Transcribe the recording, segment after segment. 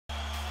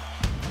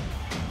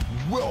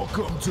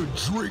Welcome to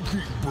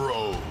Drinkin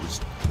Bros,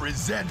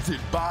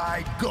 presented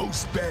by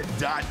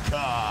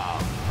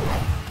GhostBed.com.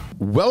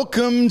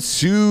 Welcome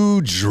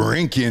to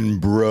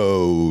Drinkin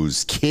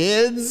Bros,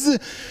 kids.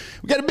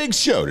 We got a big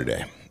show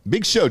today.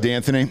 Big show,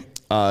 D'Anthony.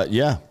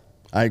 Yeah,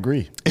 I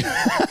agree.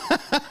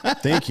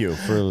 Thank you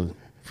for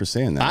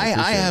saying that.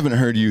 I haven't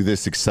heard you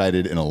this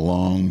excited in a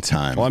long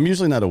time. Well, I'm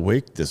usually not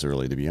awake this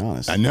early, to be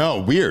honest. I know,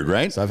 weird,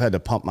 right? So I've had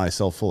to pump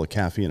myself full of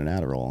caffeine and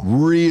Adderall.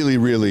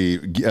 Really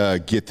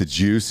get the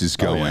juices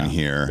going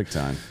here. Big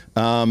time.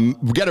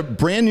 We got a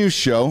brand new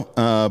show.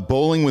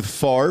 Bowling with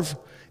Favre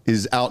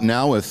is out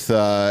now with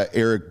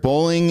Eric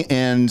Bolling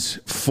and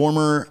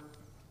former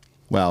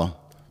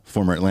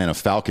Atlanta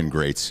Falcon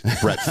greats,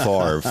 Brett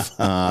Favre.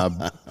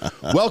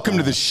 Welcome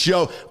to the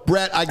show.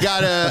 Brett, I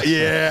gotta,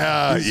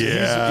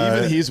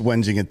 Even he's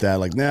whinging at that,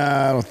 like,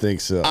 nah, I don't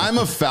think so. I'm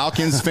a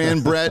Falcons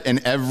fan, Brett, and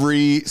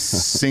every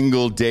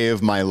single day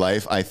of my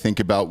life, I think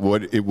about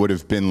what it would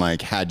have been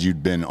like had you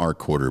been our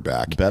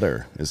quarterback.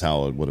 Better is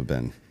how it would have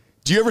been.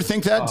 Do you ever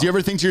think that? Do you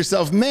ever think to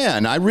yourself,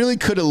 man, I really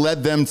could have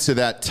led them to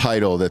that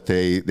title that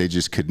they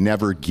just could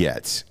never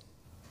get?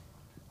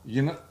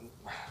 You know,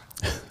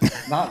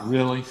 not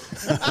really.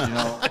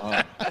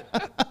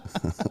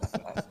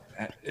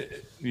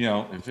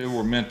 If it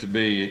were meant to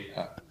be,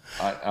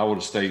 I would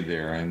have stayed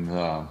there. And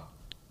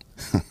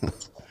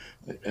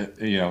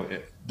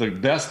the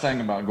best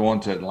thing about going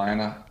to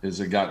Atlanta is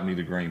it got me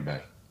to Green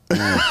Bay.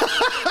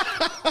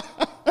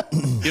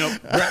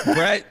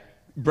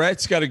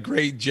 Brett's got a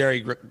great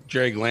Jerry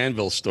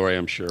Glanville story,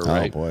 I'm sure,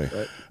 right? Oh, boy.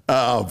 Right?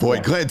 Oh, boy.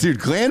 Dude,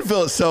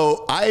 Glanville.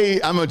 So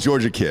I'm a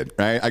Georgia kid,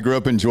 right? I grew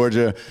up in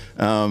Georgia.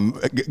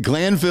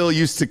 Glanville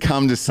used to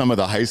come to some of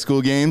the high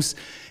school games,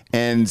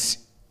 and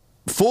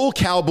full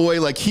cowboy,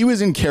 like he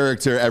was in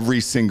character every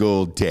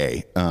single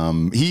day.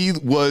 He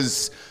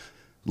was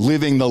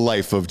living the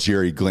life of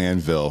Jerry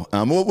Glanville.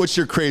 What's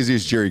your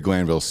craziest Jerry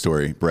Glanville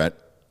story, Brett?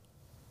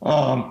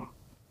 Well,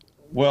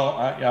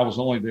 I was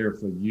only there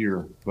for a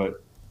year,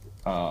 but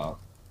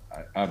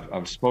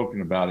I've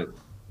spoken about it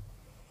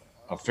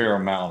a fair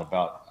amount,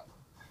 about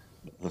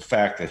the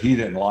fact that he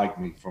didn't like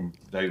me from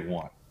day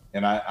one.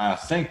 And I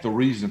think the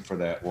reason for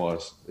that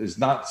is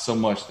not so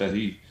much that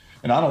he,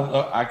 and I don't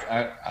know,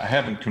 I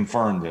haven't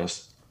confirmed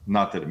this,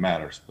 not that it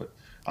matters, but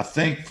I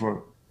think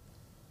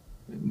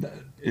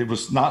it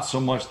was not so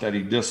much that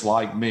he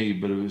disliked me,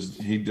 but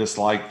he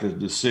disliked the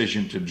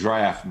decision to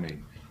draft me.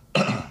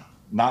 I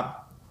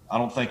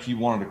don't think he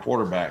wanted a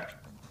quarterback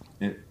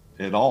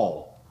at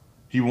all.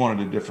 He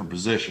wanted a different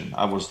position.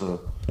 I was the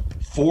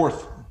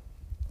fourth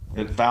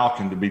at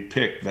Falcon to be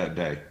picked that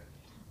day.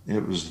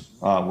 It was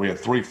we had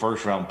 3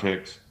 first-round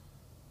picks,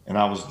 and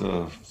I was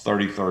the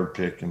 33rd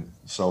pick, and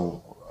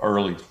so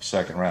early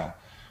second round.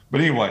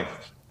 But anyway,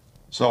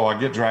 so I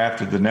get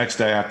drafted. The next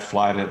day I have to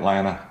fly to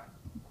Atlanta,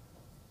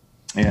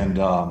 and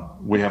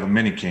we have a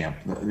mini camp.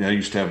 I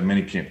used to have a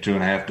mini camp,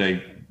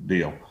 2.5-day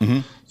deal. Mm-hmm.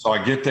 So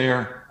I get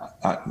there.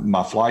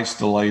 My flight's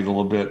delayed a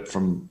little bit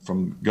from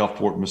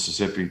Gulfport,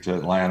 Mississippi to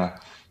Atlanta.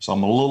 So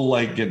I'm a little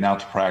late getting out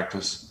to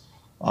practice.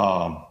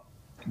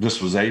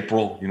 This was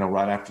April,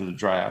 right after the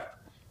draft.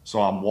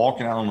 So I'm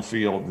walking out on the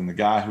field, and the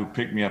guy who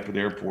picked me up at the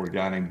airport, a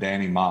guy named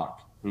Danny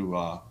Mock, who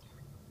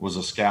was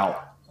a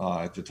scout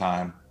at the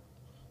time,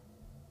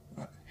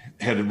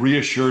 had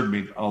reassured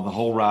me on the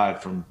whole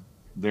ride from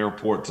the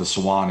airport to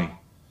Sewanee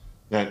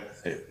that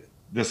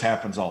this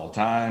happens all the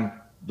time.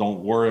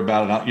 Don't worry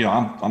about it.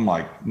 I'm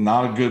like,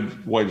 not a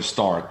good way to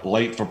start,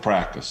 late for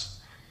practice.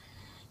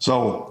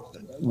 So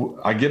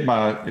I get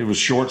it was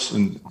shorts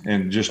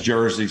and just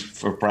jerseys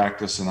for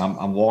practice, and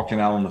I'm walking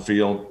out on the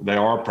field. They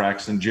are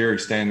practicing.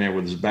 Jerry's standing there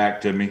with his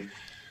back to me.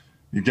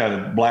 He got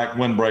a black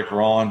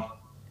windbreaker on.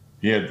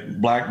 He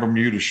had black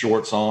Bermuda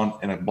shorts on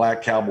and a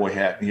black cowboy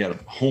hat, and he had a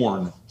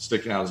horn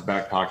sticking out of his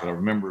back pocket. I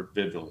remember it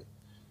vividly.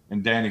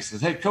 And Danny says,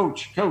 "Hey,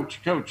 coach."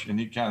 And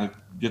he kind of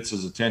gets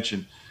his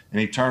attention, and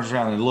he turns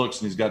around and looks,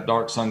 and he's got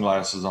dark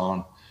sunglasses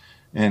on.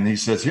 And he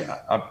says, "Yeah,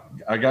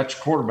 I got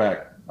your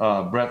quarterback,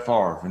 Brett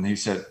Favre." And he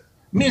said,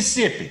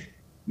 Mississippi.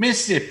 I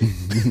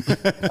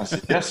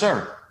said, "Yes,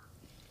 sir."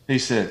 He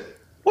said,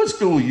 "What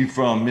school are you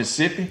from,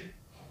 Mississippi?"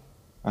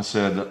 I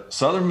said,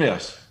 "Southern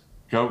Miss,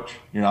 coach.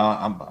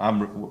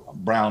 I'm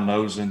brown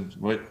nosing.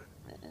 What?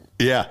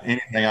 Yeah.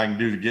 Anything I can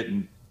do to get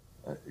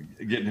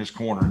in his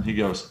corner." And he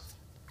goes,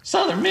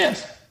 "Southern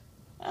Miss?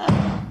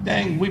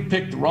 Dang, we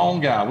picked the wrong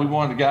guy. We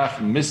wanted a guy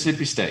from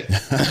Mississippi State."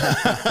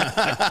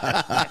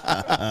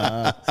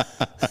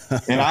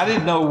 And I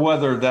didn't know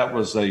whether that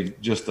was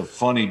just a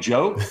funny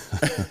joke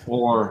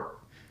or,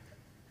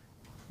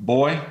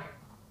 boy,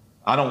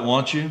 I don't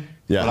want you.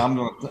 Yeah. But I'm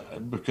going to,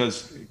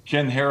 because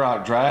Ken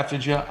Harrock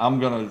drafted you, I'm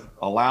going to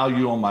allow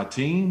you on my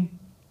team,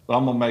 but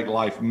I'm going to make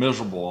life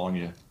miserable on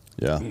you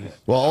Yeah.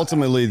 Well,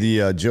 ultimately,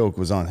 the joke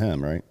was on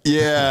him, right?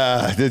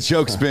 Yeah, the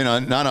joke's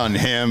been not on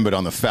him, but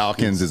on the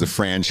Falcons as a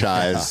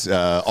franchise,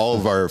 all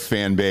of our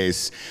fan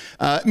base,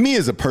 me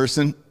as a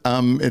person.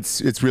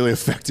 It's really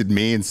affected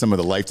me and some of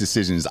the life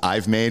decisions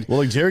I've made. Well,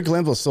 like Jerry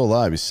Glanville's still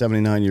alive. He's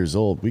 79 years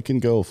old. We can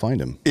go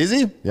find him. Is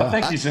he? Yeah. I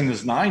think he's in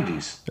his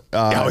 90s.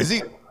 Oh, is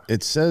he?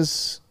 It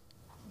says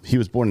he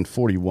was born in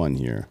 41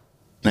 here.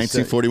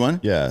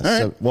 1941? Yeah. All right.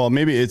 So, well,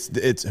 maybe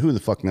it's who the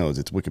fuck knows?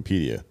 It's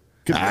Wikipedia.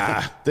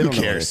 Who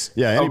cares?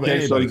 Yeah.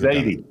 Okay, so he's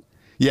 80.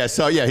 Yeah,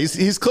 so yeah,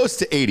 he's close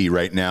to 80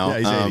 right now. Yeah,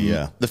 he's 80,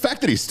 yeah. The fact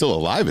that he's still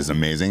alive is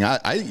amazing.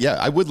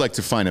 I would like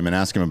to find him and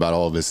ask him about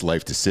all of his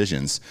life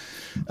decisions.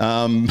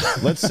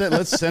 Let's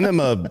send him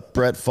a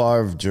Brett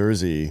Favre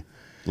jersey,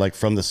 like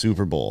from the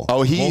Super Bowl.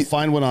 Oh, we'll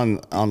find one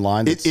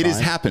online. It has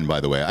happened,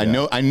 by the way.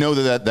 Yeah. I know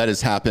that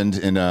has happened,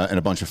 and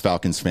a bunch of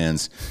Falcons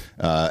fans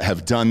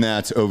have done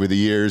that over the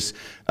years.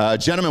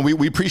 Gentlemen,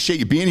 we appreciate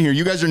you being here.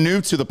 You guys are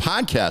new to the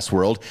podcast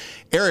world.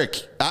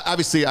 Eric,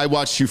 obviously, I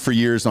watched you for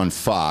years on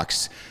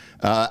Fox.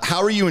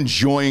 How are you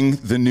enjoying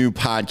the new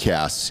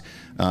podcast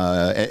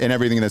and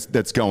everything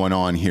that's going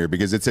on here?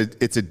 Because it's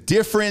a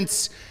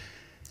different,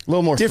 a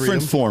little more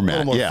different freedom. format. A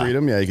little more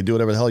freedom. Yeah, you can do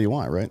whatever the hell you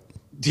want, right?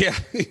 Yeah,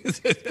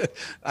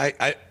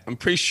 I'm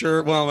pretty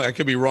sure. Well, I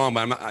could be wrong,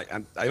 but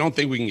I don't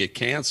think we can get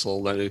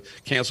canceled.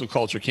 Cancel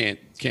culture can't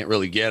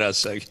really get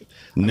us. I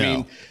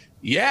mean,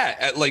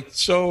 yeah,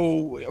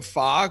 so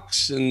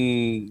Fox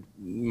and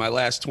my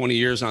last 20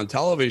 years on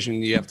television,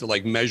 you have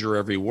to measure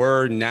every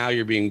word. Now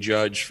you're being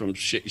judged from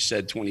shit you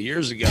said 20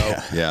 years ago.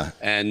 Yeah.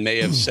 And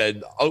may have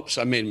said, oops,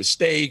 I made a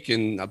mistake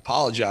and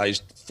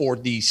apologized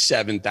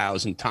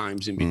 47,000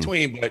 times in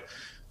between, but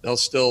they'll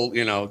still,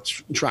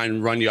 try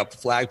and run you up the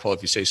flagpole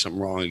if you say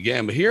something wrong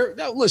again. But here,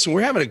 now, listen,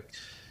 we're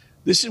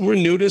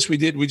new to this. We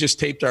just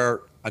taped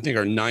our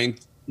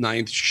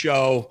ninth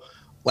show.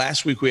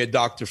 Last week we had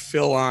Dr.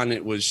 Phil on.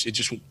 It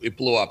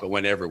blew up. It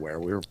went everywhere.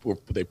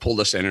 They pulled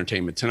us to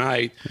Entertainment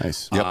Tonight.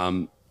 Nice.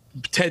 Yep.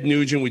 Ted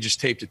Nugent. We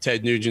just taped a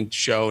Ted Nugent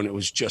show, and it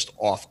was just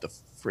off the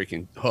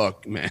freaking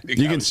hook, man.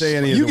 You can say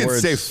any of the words. You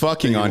can say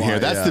fucking on here.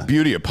 That's the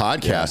beauty of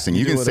podcasting.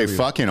 You can say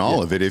fucking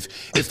all of it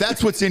if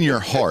that's what's in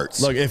your heart.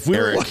 Look, if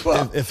it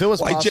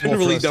was possible, I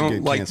generally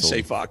don't like to canceled.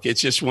 say fuck.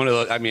 It's just one of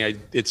those. I mean,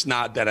 it's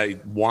not that I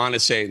want to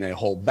say it and I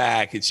hold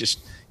back. It's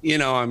just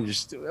I'm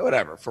just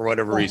whatever for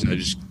whatever reason. I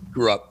just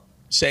grew up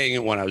saying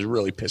it when I was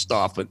really pissed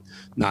off, but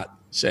not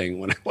saying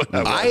when I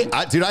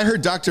was. Dude, I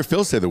heard Dr.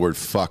 Phil say the word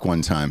fuck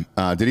one time.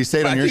 Did he say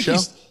it on your show?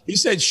 He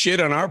said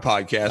shit on our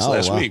podcast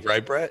last week,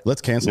 right, Brett?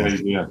 Let's cancel it.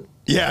 Yeah.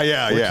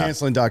 We're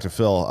canceling Dr.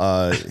 Phil.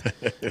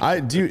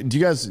 Do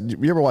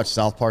you ever watch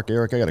South Park,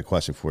 Eric? I got a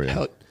question for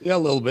you. Yeah, a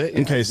little bit.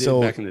 Yeah, okay,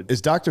 so is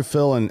Dr.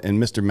 Phil and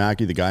Mr.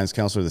 Mackey, the guidance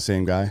counselor, the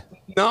same guy?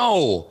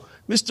 No,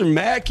 Mr.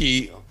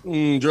 Mackey.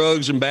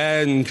 Drugs and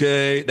bad,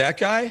 okay, that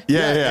guy.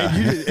 Yeah.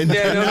 You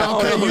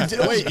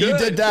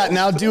did that.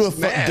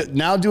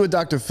 Now do a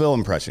Dr. Phil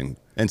impression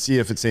and see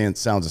if it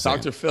sounds the same.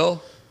 Dr. Phil,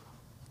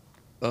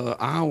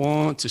 I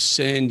want to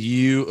send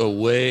you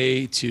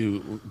away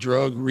to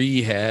drug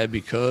rehab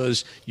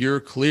because you're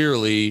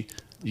clearly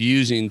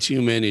using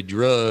too many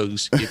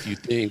drugs if you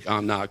think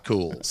I'm not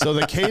cool. So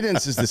the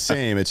cadence is the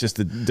same. It's just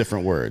the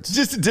different words.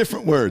 Just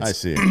different words. I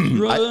see.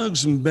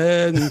 Drugs and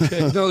bad. No,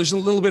 there's a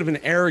little bit of an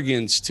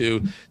arrogance to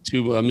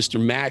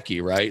Mr.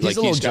 Mackey, right? He's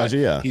a little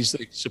judgy, yeah. He's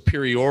like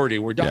superiority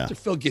where Dr.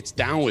 Phil gets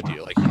down with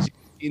you. Like he's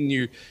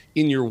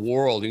in your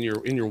world, in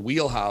your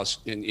wheelhouse.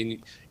 And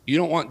you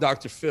don't want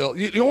Dr. Phil.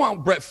 You don't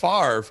want Brett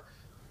Favre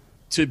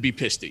to be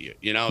pissed at you.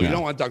 You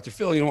don't want Dr.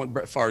 Phil. You don't want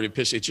Brett Favre to be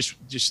pissed. It's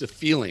just the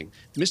feeling.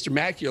 Mr.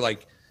 Mackey, you're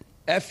like,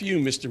 F you,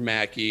 Mr.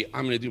 Mackey.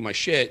 I'm going to do my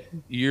shit.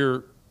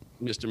 You're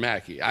Mr.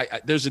 Mackey.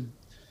 There's a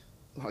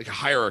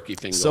hierarchy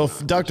thing. So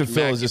going on. Dr.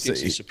 Phil Mackey is just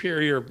thinks he's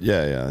superior.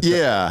 Yeah.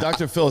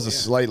 Dr. Phil is a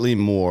slightly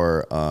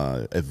more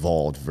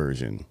evolved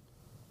version,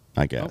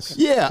 I guess.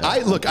 Okay. Yeah,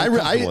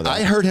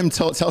 I heard him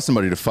tell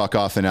somebody to fuck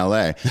off in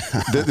L.A.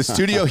 The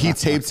studio he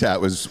taped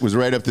at was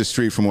right up the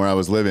street from where I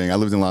was living. I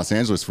lived in Los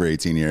Angeles for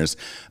 18 years.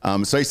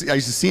 So I used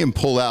to see him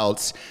pull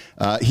out.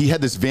 He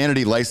had this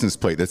vanity license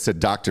plate that said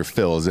Dr.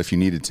 Phil, as if you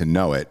needed to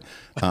know it.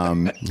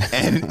 And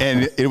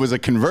it was a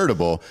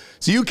convertible.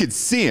 So you could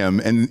see him,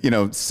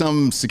 and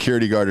some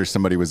security guard or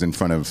somebody was in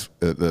front of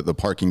the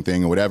parking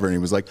thing or whatever, and he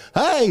was like,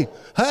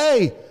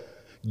 hey,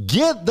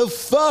 get the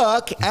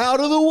fuck out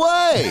of the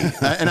way.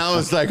 And I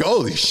was like,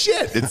 holy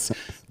shit.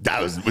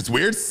 It's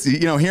weird,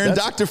 hearing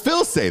Dr.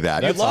 Phil say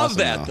that. You love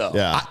that, though.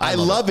 Yeah, I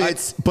love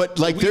it. But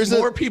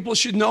more people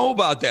should know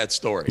about that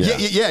story.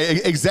 Yeah,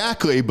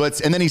 exactly.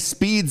 And then he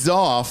speeds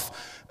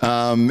off,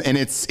 and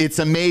it's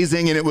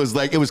amazing. And it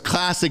was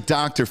classic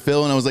Dr.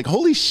 Phil. And I was like,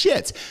 holy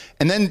shit.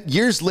 And then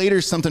years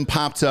later, something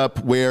popped up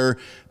where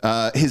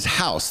his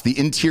house, the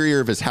interior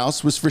of his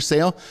house, was for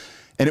sale.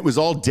 And it was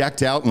all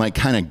decked out and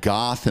kind of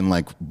goth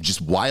and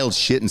just wild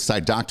shit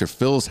inside Dr.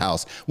 Phil's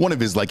house. One of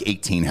his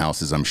 18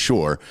 houses, I'm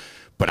sure.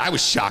 But I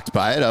was shocked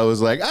by it. I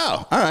was like,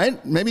 oh, all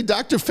right. Maybe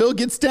Dr. Phil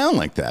gets down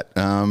like that.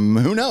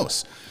 Who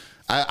knows?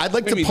 I'd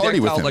like to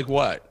party with him. Like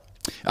what?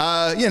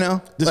 You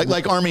know,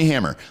 like Army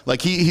Hammer.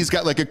 Like he's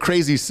got like a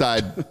crazy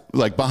side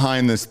like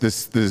behind the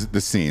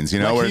scenes, you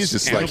know, where it's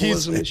just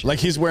like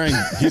he's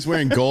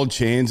wearing gold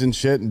chains and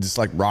shit and just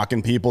like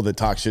rocking people that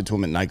talk shit to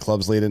him at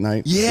nightclubs late at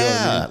night. Yeah. You know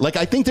what I mean? Like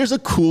I think there's a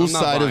cool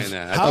side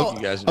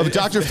of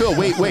Dr. Phil.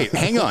 Wait,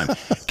 hang on.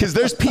 Because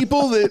there's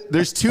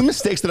two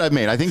mistakes that I've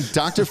made. I think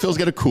Dr. Phil's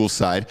got a cool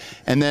side.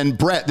 And then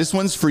Brett, this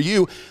one's for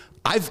you.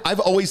 I've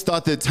always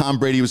thought that Tom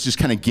Brady was just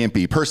kind of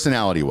gimpy,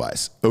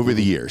 personality-wise, over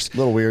the years. A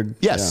little weird.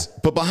 Yes, yeah.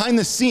 But behind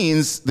the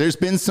scenes, there's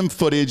been some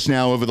footage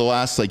now over the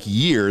last like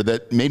year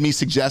that made me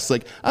suggest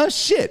like, oh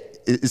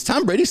shit, is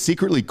Tom Brady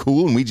secretly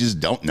cool and we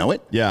just don't know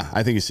it? Yeah,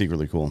 I think he's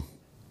secretly cool.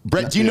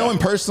 Brett, do you know him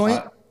personally?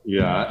 He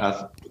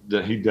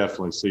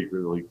definitely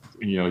secretly,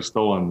 you know, he's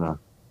stolen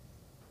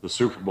the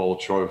Super Bowl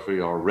trophy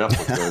or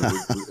replica,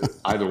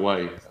 either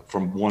way,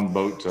 from one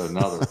boat to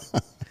another,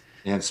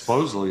 and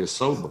supposedly is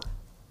sober,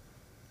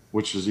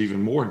 which is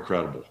even more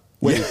incredible.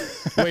 Wait,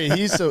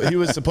 he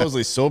was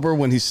supposedly sober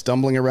when he's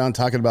stumbling around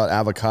talking about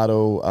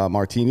avocado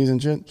martinis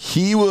and shit?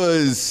 He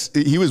was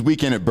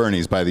Weekend at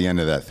Bernie's by the end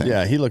of that thing.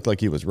 Yeah, he looked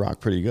like he was rocked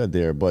pretty good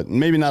there, but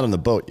maybe not on the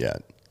boat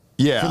yet.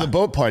 Yeah. For the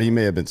boat part, he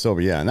may have been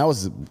sober, yeah. And that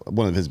was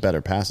one of his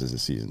better passes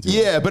this season, too.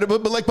 Yeah, but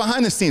like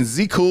behind the scenes, is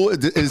he cool?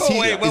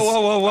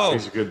 Whoa.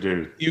 He's a good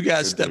dude. You got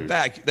to step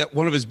back. That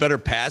one of his better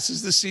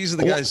passes this season,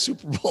 the guy's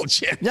Super Bowl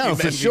champion. Yeah,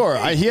 for sure.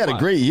 He had a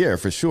great year,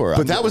 for sure.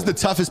 But that was the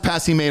toughest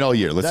pass he made all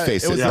year, let's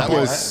face it.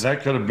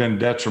 That could have been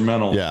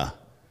detrimental. Yeah.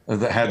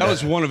 That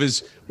was one of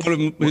his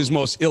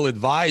most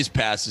ill-advised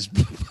passes.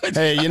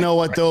 Hey, you know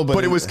what though?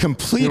 But it was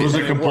completed. It was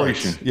a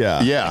completion.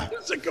 Yeah. It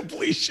was a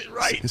completion,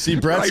 right? See,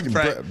 Brett's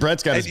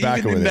got his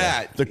back over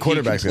there. The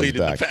quarterback's got his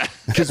back.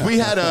 Because we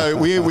had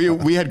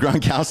we had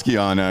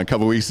Gronkowski on a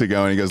couple weeks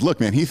ago, and he goes, "Look,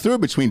 man, he threw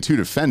it between two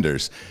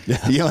defenders.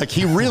 Yeah.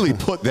 He really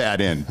put that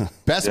in.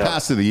 Best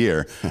pass of the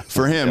year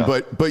for him.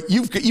 Yeah. But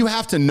you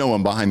have to know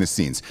him behind the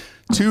scenes.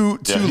 Two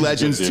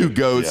legends, two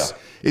goats.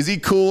 Yeah. Is he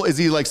cool? Is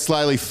he like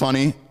slyly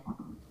funny?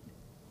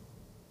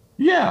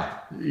 Yeah.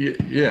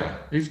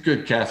 He's a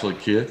good Catholic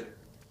kid.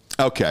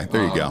 Okay,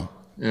 there you go.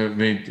 I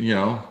mean, you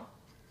know.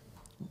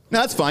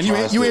 No, that's fine. You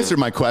answered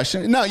my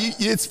question. No,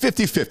 it's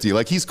 50-50.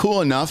 Like, he's cool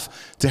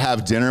enough to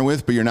have dinner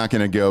with, but you're not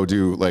going to go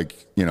do,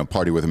 like, you know,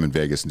 party with him in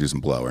Vegas and do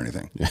some blow or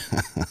anything.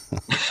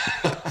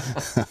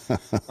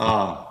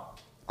 I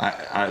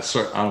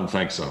don't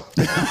think so.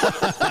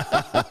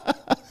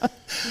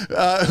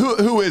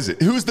 Who is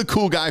it? Who's the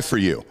cool guy for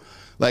you?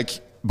 Like,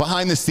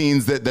 behind the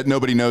scenes that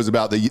nobody knows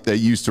about that you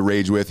used to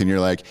rage with, and you're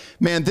like,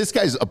 man, this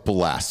guy's a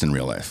blast in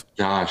real life.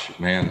 Gosh,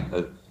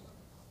 man,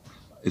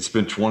 it's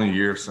been 20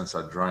 years since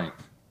I drank.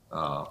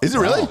 Is it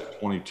really?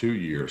 22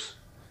 years.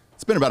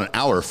 It's been about an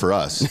hour for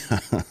us.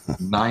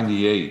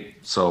 98.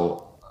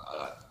 So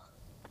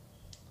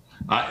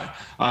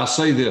I'll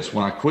say this: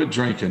 when I quit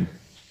drinking,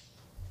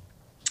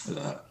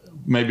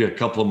 maybe a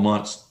couple of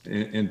months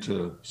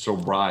into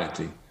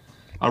sobriety,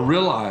 I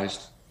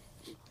realized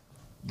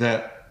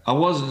that I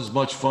wasn't as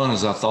much fun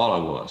as I thought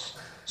I was.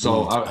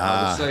 So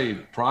I would say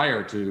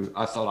prior to,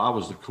 I thought I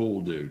was the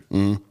cool dude,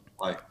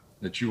 like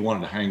that you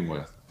wanted to hang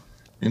with.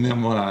 And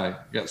then when I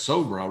got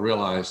sober, I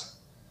realized,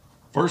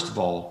 first of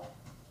all,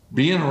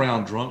 being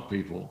around drunk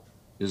people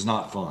is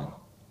not fun.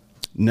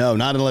 No,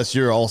 not unless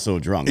you're also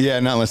drunk. Yeah,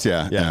 not unless,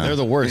 yeah. They're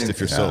the worst if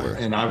you're sober.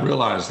 And I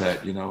realized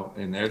that, you know,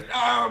 and they're,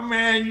 oh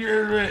man,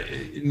 you're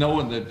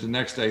knowing that the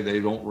next day they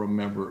don't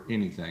remember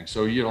anything.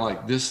 So you're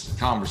like, this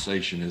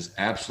conversation is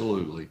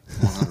absolutely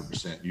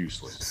 100%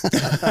 useless.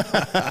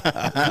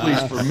 At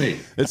least for me.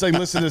 It's like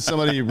listening to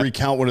somebody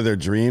recount one of their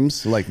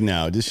dreams. Like,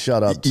 no, just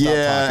shut up.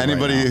 Yeah,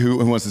 anybody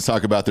who wants to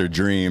talk about their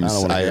dreams,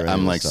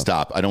 I'm like,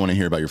 stop. I don't want to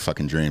hear about your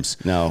fucking dreams.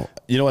 No,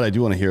 you know what I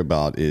do want to hear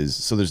about is,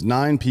 so there's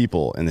 9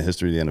 people in the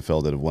history of the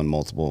NFL that have won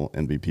multiple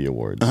MVP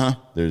awards.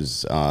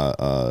 There's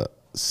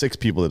 6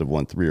 people that have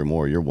won 3 or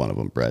more. You're one of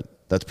them, Brett.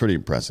 That's pretty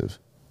impressive.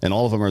 And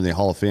all of them are in the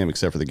Hall of Fame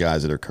except for the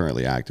guys that are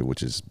currently active,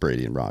 which is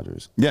Brady and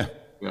Rodgers. Yeah.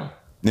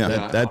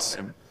 That's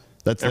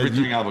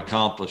everything I've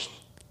accomplished.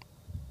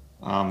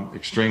 I'm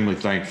extremely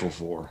thankful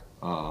for,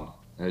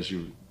 as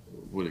you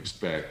would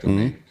expect. I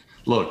mean,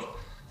 look,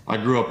 I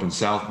grew up in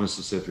South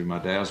Mississippi. My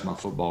dad's my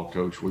football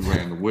coach. We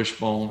ran the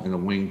wishbone and the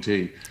wing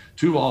tee.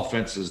 2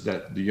 offenses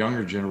that the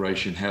younger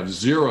generation have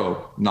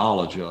zero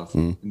knowledge of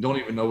and don't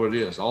even know what it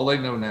is. All they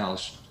know now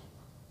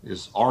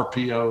is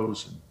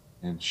RPOs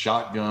and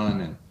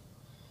shotgun.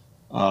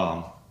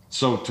 And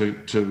so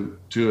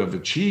to have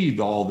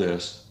achieved all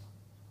this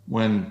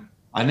when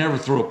I never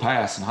threw a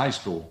pass in high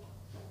school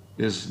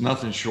is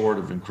nothing short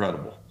of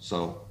incredible.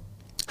 So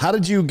how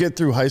did you get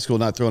through high school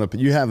not throwing up?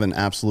 You have an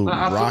absolute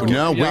rock.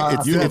 No,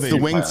 it's the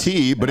wing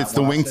tee, but it's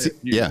the wing tee.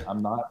 Yeah.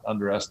 I'm not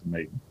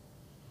underestimating.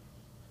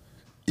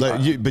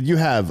 But you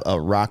have a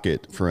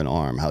rocket for an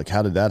arm.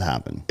 How did that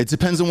happen? It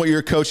depends on what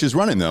your coach is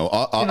running, though.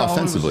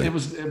 Offensively, it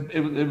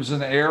was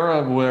an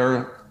era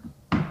where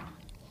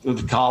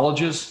the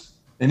colleges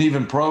and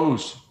even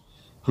pros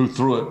who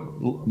threw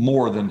it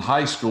more than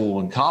high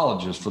school and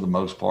colleges for the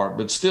most part,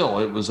 but still,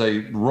 it was a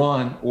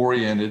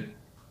run-oriented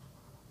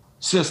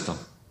system.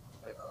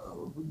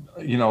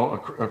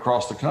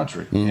 across the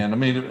country. And I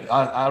mean,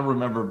 I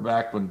remember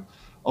back when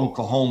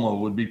Oklahoma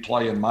would be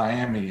playing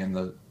Miami in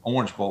the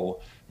Orange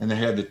Bowl, and they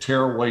had the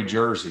tearaway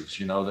jerseys,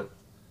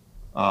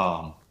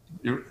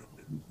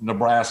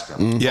 Nebraska.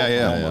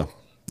 Yeah.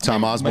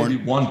 Tom Osborne.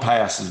 Maybe one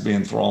pass is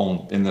being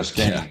thrown in this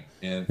game.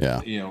 And,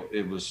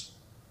 it was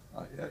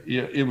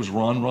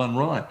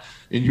run.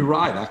 And you're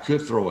right, I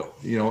could throw it.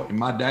 And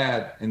my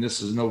dad, and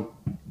this is no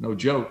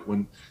joke,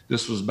 when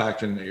this was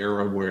back in the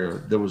era where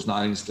there was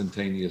not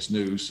instantaneous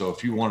news. So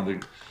if you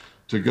wanted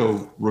to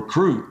go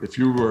recruit, if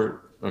you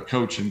were a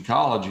coach in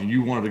college and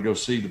you wanted to go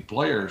see the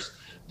players,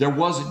 there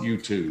wasn't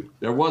YouTube.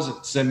 There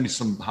wasn't send me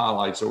some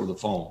highlights over the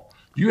phone.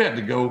 You had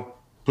to go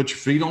put your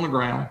feet on the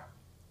ground,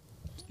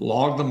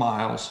 log the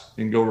miles,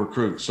 and go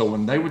recruit. So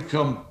when they would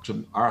come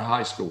to our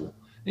high school,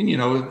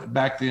 and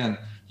back then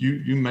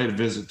you made a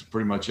visit to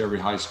pretty much every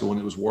high school,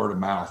 and it was word of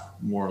mouth,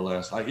 more or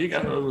less. Like, you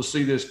got to go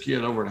see this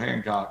kid over at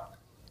Hancock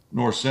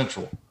North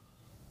Central.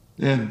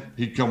 Then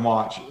he'd come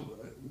watch.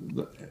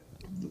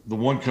 The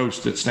one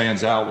coach that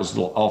stands out was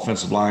the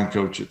offensive line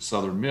coach at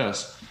Southern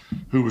Miss,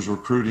 who was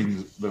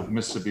recruiting the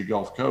Mississippi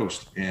Gulf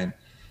Coast. And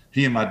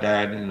he and my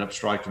dad ended up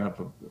striking up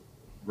a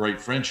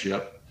great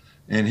friendship.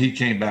 And he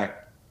came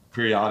back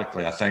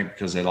periodically, I think,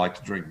 because they like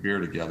to drink beer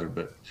together.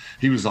 But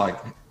he was like,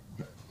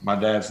 my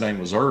dad's name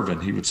was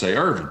Irvin. He would say,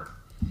 Irvin,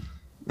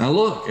 now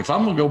look, if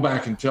I'm going to go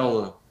back and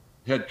tell the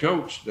head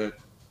coach that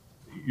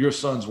your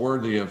son's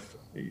worthy of,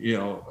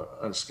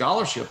 a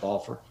scholarship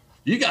offer,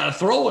 you got to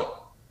throw it.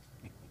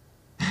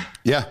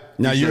 Yeah.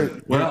 Now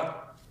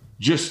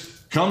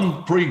just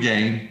come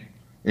pregame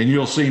and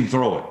you'll see him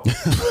throw it.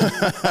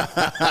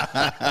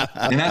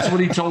 And that's what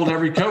he told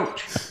every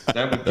coach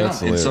that would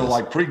come. And so,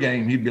 like,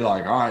 pregame, he'd be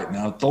like, all right,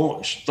 now throw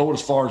it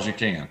as far as you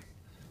can.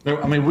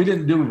 I mean, we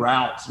didn't do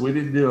routes. We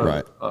didn't do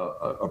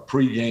a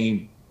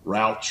pregame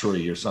route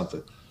tree or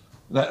something.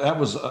 That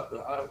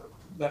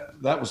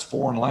was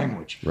foreign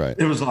language. Right.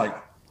 It was like,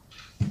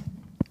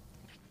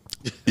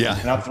 yeah.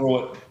 And I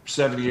throw it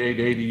 78,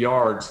 80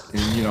 yards,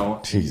 and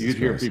you'd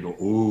hear people,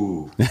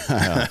 ooh.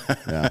 Yeah.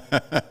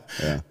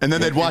 And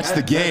then they'd watch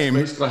the game.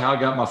 That's basically how I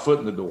got my foot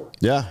in the door.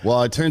 Yeah.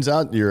 Well, it turns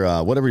out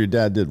your whatever your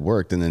dad did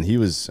worked, and then he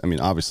was,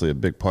 obviously a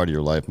big part of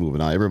your life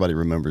moving on. Everybody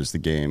remembers the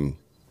game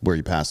where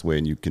he passed away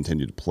and you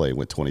continued to play,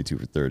 went 22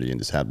 for 30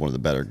 and just had one of the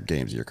better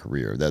games of your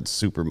career. That's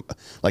super,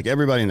 like,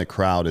 everybody in the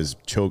crowd is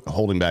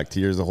holding back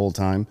tears the whole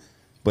time,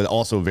 but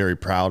also very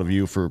proud of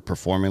you for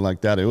performing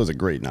like that. It was a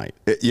great night.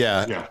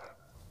 Yeah,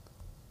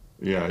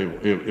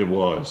 it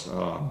was.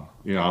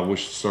 I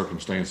wish the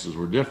circumstances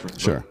were different.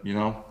 Sure.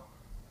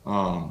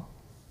 But,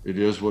 it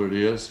is what it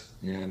is.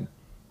 And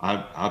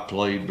I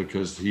played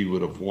because he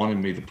would have wanted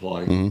me to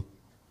play.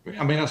 Mm-hmm.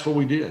 I mean, that's what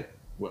we did.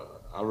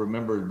 I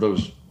remember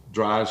those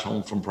drives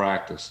home from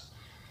practice,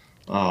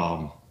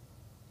 and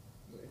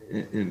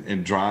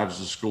drives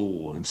to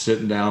school, and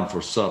sitting down for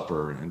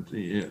supper, and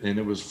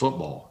it was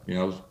football.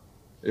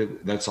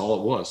 That's all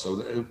it was.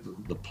 So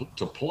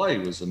to play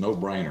was a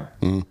no-brainer.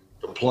 Mm-hmm.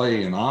 To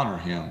play and honor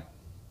him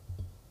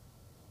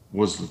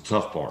was the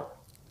tough part.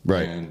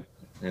 Right.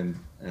 And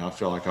I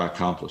feel like I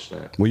accomplished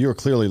that. Well, you were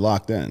clearly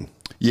locked in.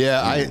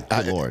 Yeah,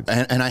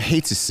 and I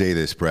hate to say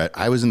this, Brett.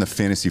 I was in the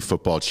fantasy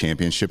football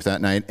championship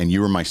that night, and you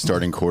were my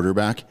starting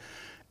quarterback.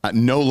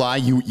 No lie,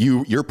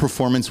 your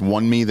performance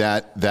won me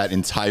that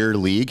entire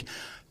league.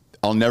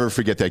 I'll never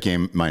forget that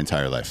game my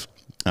entire life.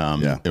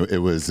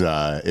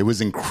 It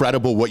was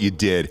incredible what you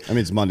did. I mean,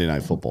 it's Monday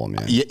Night Football,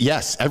 man.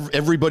 Yes,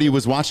 everybody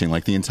was watching.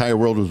 Like, the entire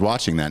world was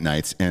watching that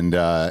night, and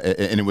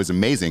it was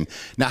amazing.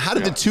 Now, how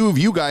did the two of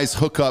you guys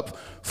hook up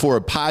for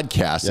a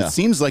podcast? It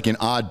seems like an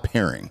odd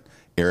pairing,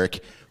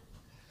 Eric.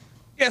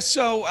 Yeah,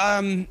 so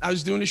I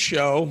was doing a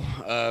show,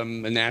 a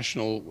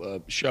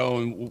national show,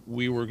 and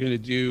we were going to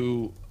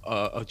do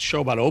a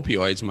show about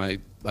opioids.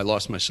 I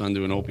lost my son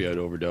to an opioid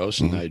overdose,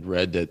 and I'd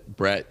read that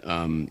Brett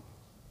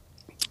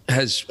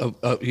has,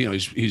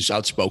 he's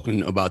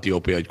outspoken about the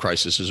opioid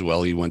crisis as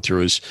well. He went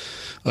through his,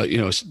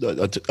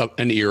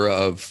 an era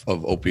of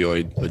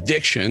opioid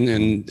addiction,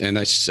 and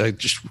I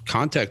just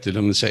contacted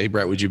him and say, hey,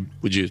 Brett, would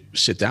you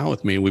sit down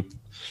with me? And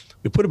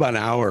we put about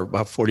an hour,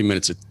 about 40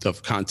 minutes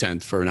of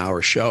content for an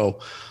hour show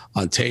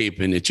on tape,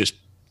 and it just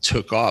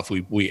took off.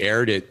 We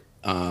aired it.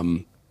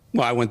 I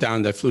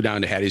flew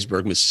down to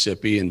Hattiesburg,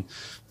 Mississippi, and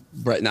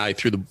Brett and I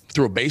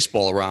threw a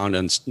baseball around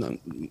on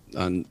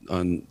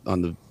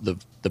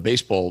the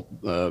baseball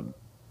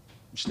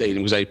stadium,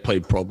 because I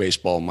played pro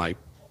baseball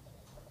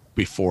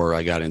before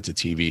I got into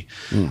TV.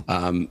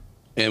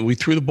 And we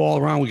threw the ball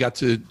around. We got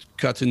to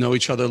know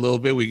each other a little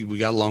bit. We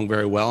got along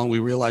very well, and we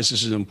realized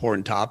this is an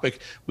important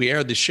topic. We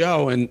aired the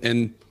show, and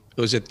it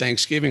was at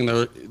Thanksgiving.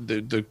 I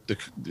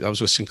was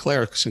with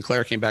Sinclair.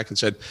 Sinclair came back and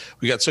said,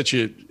 we got such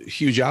a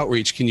huge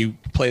outreach. Can you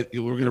play?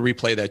 We're going to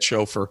replay that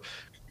show for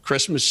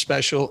Christmas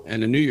special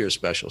and a New Year's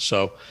special.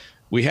 So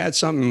we had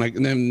something like,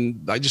 and then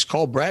I just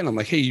called Brad and I'm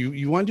like, hey,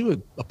 you want to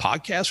do a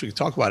podcast? We can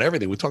talk about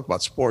everything. We talk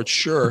about sports.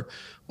 Sure.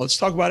 Let's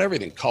talk about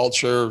everything.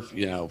 Culture,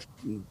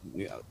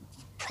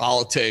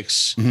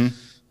 politics,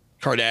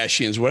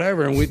 Kardashians,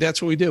 whatever, and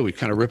that's what we do. We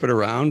kind of rip it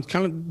around,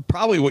 kind of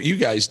probably what you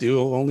guys do,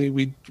 only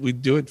we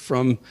do it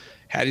from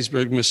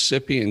Hattiesburg,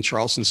 Mississippi, and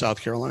Charleston,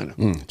 South Carolina.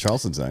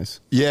 Charleston's nice.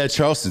 Yeah,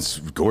 Charleston's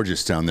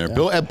gorgeous down there.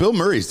 Yeah. Bill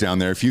Murray's down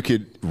there. If you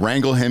could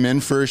wrangle him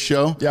in for a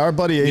show. Yeah, our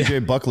buddy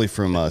AJ Buckley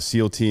from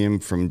SEAL Team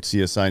from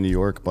CSI New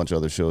York, a bunch of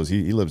other shows.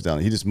 He lives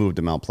down. He just moved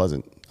to Mount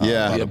Pleasant.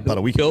 About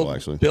a week ago,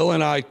 actually. Bill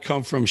and I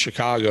come from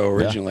Chicago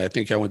originally. I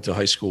think I went to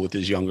high school with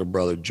his younger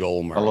brother,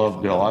 Joel Murray. I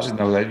love Bill. I didn't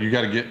know that. We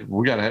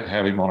got to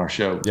have him on our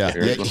show. Yeah.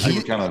 Let's see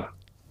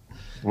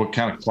what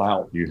kind of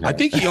clout you have. I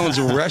think he owns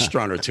a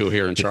restaurant or two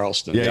here in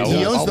Charleston. Yeah,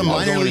 he owns the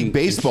minor league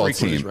baseball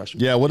team.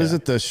 Yeah, what is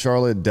it? The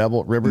Charlotte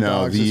Devil River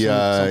Dogs?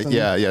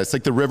 It's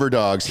like the River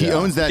Dogs. He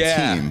owns that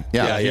team.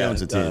 Yeah, he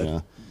owns the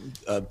team.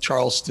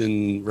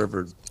 Charleston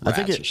River. I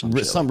think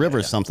it's some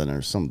river something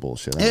or some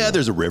bullshit. Yeah,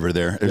 there's a river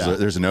there.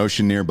 There's an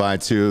ocean nearby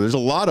too. There's a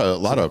lot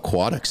of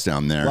aquatics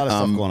down there. A lot of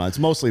stuff going on. It's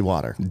mostly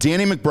water.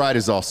 Danny McBride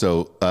is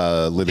also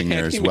living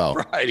there as well.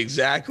 Right,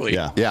 exactly.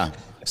 Yeah.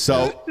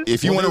 So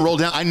if you want to roll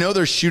down, I know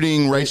they're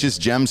shooting Righteous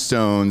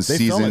Gemstones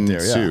season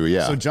 2.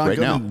 Yeah. So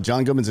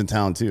John Goodman's in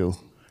town too.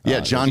 Yeah,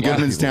 John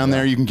Goodman's down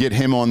there. You can get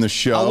him on the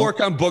show. I'll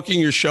work on booking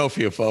your show for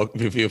you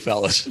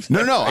fellas.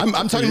 No.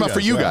 I'm talking about for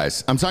you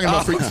guys. I'm talking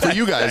about for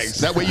you guys. Thanks.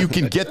 That way you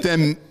can get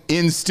them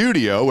in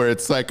studio where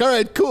it's like, all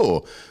right,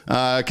 cool.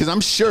 Because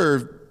I'm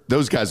sure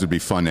those guys would be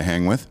fun to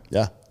hang with.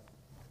 Yeah.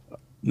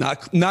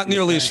 Not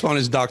nearly as fun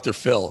as Dr.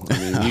 Phil.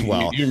 I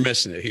mean, you're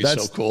missing it. He's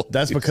so cool.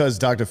 That's because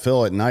Dr.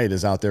 Phil at night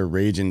is out there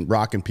raging,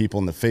 rocking people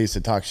in the face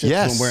that talk shit.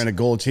 Yes. Wearing a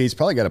gold chain. He's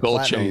probably got a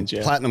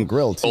platinum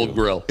grill too. Gold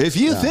grill. If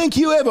you think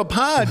you have a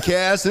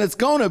podcast and it's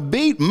going to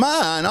beat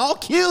mine, I'll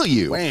kill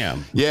you.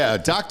 Wham. Yeah,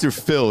 Dr.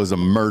 Phil is a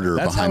murderer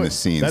behind the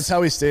scenes. That's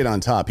how he stayed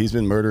on top. He's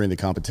been murdering the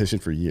competition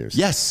for years.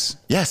 Yes.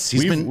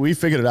 We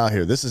figured it out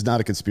here. This is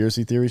not a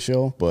conspiracy theory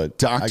show, but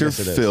Dr.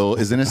 Phil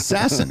is an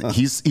assassin.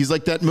 He's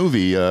like that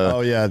movie.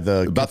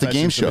 About the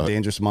game show,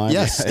 Dangerous Mind.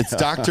 Yes, it's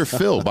Dr.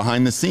 Phil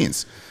behind the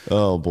scenes.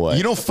 Oh boy,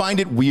 you don't find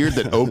it weird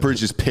that Oprah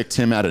just picked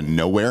him out of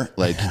nowhere?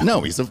 Like,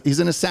 no, he's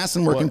an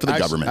assassin working for the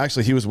government.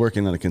 Actually, he was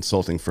working at a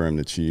consulting firm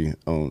that she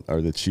owned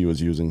or that she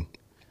was using.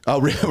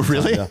 Oh,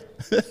 really? Yeah.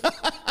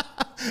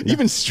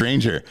 Even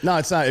stranger. No,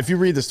 it's not. If you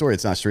read the story,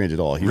 it's not strange at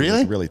all. He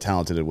was really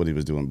talented at what he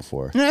was doing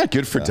before. Yeah,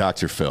 good for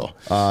Dr. Phil.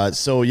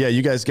 So yeah,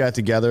 you guys got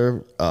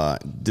together,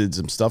 did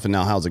some stuff, and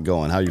now how's it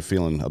going? How are you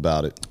feeling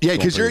about it? Yeah,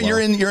 because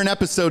you're in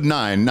episode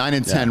 9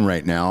 and 10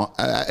 right now.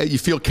 You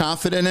feel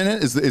confident in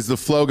it? Is the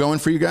flow going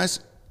for you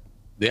guys?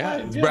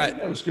 Yeah, Brett.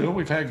 It was good.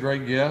 We've had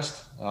great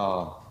guests,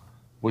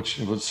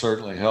 which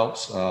certainly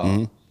helps.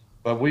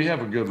 But we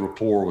have a good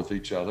rapport with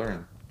each other,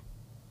 and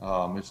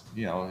it's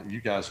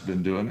you guys have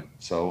been doing it,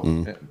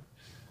 so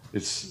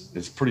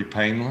it's pretty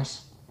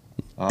painless.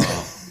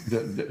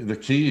 The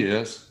key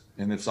is,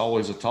 and it's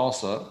always a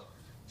toss up,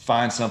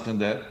 find something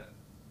that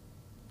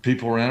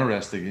people are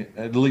interested in,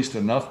 at least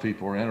enough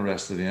people are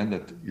interested in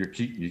that you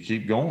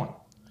keep going.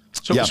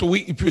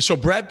 So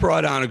Brett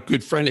brought on a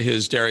good friend of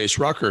his, Darius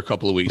Rucker, a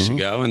couple of weeks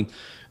ago, and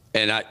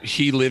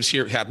he lives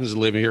here, happens to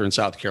live here in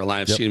South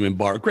Carolina. I've seen him in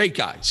bars. Great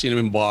guy. Seen him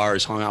in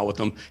bars, hung out with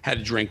him, had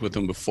a drink with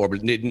him before,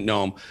 but didn't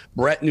know him.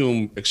 Brett knew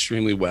him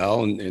extremely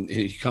well, and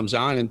he comes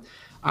on. And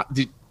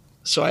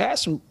so I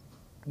asked him,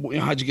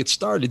 how'd you get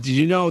started? Did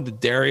you know that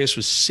Darius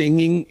was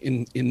singing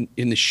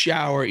in the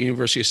shower at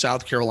University of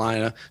South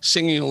Carolina,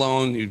 singing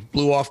alone? He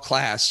blew off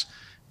class,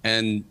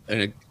 and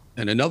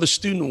another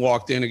student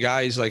walked in. A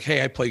guy, he's like,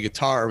 "Hey, I play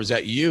guitar. Was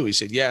that you?" He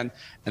said, "Yeah,"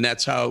 and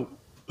that's how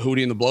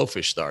Hootie and the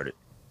Blowfish started.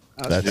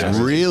 That's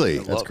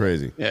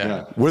crazy.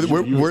 Yeah. You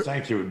would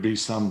think it would be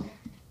some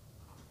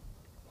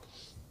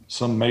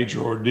major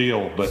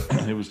ordeal, but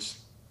it was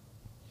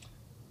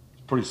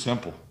pretty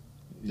simple.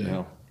 You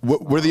know.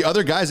 Were the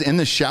other guys in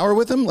the shower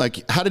with him?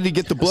 Like, how did he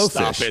get the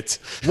blowfish? Stop it.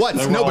 What?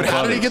 No, but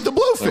how did he get the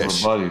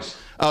blowfish? They were buddies.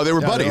 Oh, they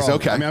were buddies.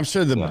 Okay. I mean, I'm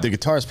sure the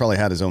guitarist probably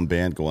had his own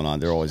band going on.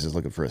 They're always just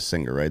looking for a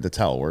singer, right? That's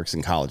how it works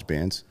in college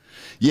bands.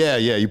 Yeah.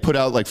 You put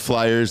out like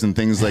flyers and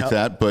things like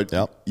that, but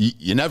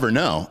you never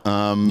know.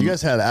 You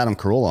guys had Adam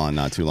Carolla on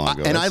not too long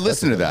ago. And I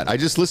listened to that. I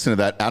just listened to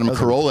that Adam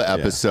Carolla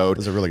episode. It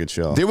was a really good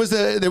show. There was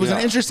an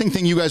interesting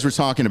thing you guys were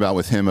talking about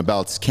with him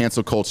about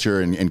cancel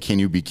culture and can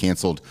you be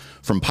canceled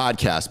from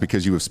podcasts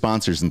because you have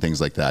sponsors and things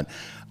like that.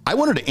 I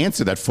wanted to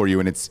answer that for you,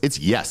 and it's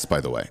yes,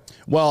 by the way.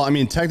 Well, I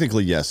mean,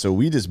 technically, yes. So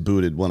we just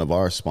booted one of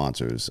our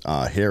sponsors,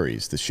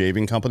 Harry's, the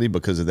shaving company,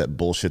 because of that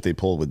bullshit they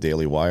pulled with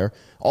Daily Wire.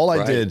 All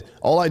I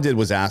did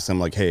was ask them,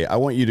 like, hey, I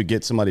want you to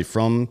get somebody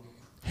from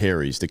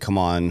Harry's to come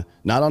on,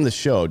 not on the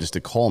show, just to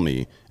call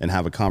me and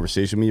have a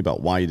conversation with me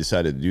about why you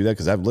decided to do that,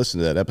 because I've listened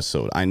to that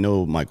episode. I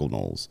know Michael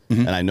Knowles,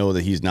 and I know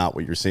that he's not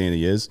what you're saying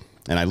he is.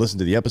 And I listened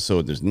to the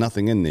episode. There's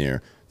nothing in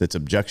there that's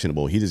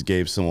objectionable. He just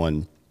gave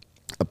someone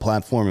a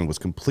platform and was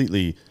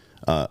completely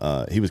he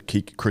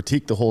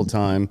critiqued the whole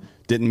time,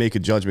 didn't make a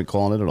judgment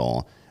call on it at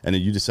all, and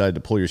then you decided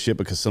to pull your shit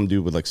because some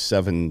dude with like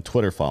 7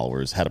 Twitter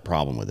followers had a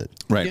problem with it.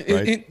 Right.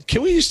 And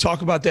can we just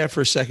talk about that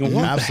for a second?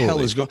 What the hell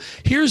is going?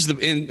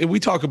 And we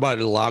talk about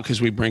it a lot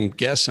because we bring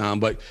guests on,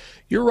 but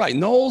You're right.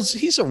 Knowles,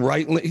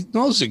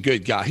 Knowles is a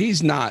good guy.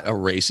 He's not a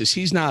racist.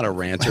 He's not a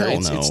ranter.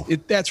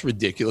 That's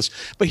ridiculous.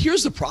 But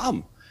here's the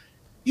problem.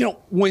 You know,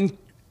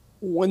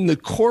 when the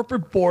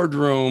corporate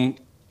boardroom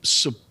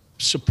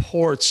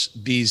supports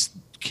these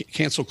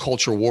cancel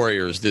culture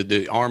warriors,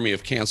 the army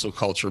of cancel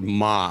culture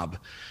mob,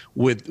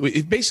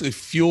 it basically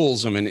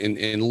fuels them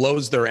and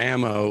loads their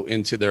ammo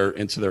into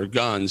their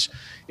guns.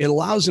 It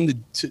allows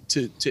them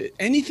to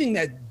anything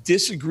that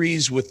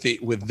disagrees with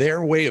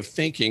their way of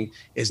thinking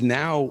is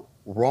now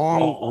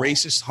wrong,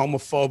 racist,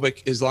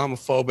 homophobic,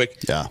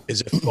 Islamophobic,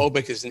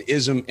 Isophobic, is an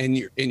ism, and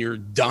you're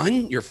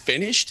done. You're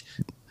finished.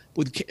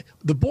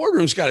 The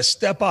boardroom's got to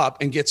step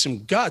up and get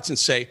some guts and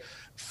say,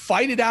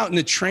 fight it out in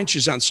the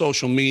trenches on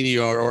social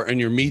media or in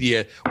your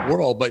media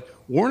world, but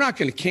we're not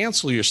going to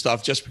cancel your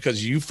stuff just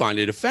because you find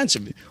it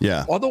offensive.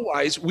 Yeah.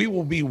 Otherwise, we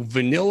will be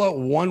vanilla,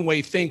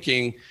 one-way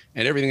thinking,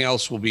 and everything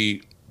else will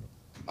be,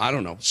 I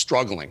don't know,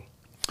 struggling.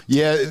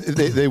 Yeah,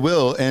 they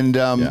will. And,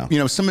 you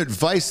know, some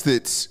advice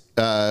that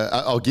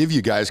I'll give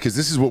you guys, because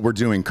this is what we're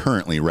doing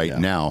currently right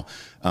now,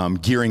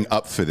 gearing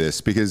up for this,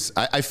 because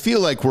I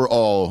feel like we're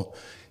all,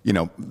 you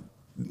know,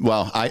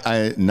 well,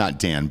 I not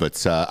Dan,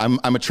 but I'm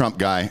a Trump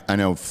guy. I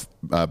know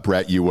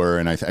Brett, you were,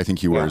 and I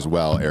think you were as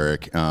well,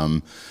 Eric.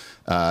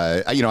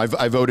 You know,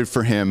 I voted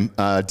for him.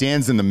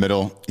 Dan's in the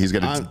middle. He's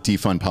got a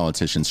defund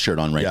politicians shirt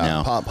on right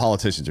now.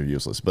 Politicians are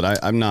useless,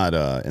 but I'm not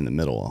in the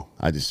middle.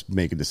 I just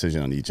make a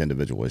decision on each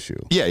individual issue.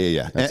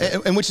 Yeah.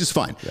 And which is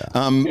fine.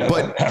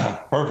 But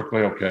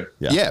perfectly okay.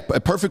 Yeah,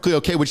 perfectly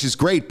okay, which is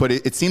great. But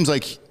it seems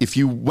like if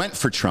you went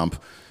for Trump,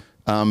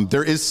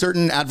 there is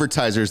certain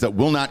advertisers that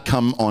will not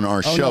come on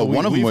our show. No,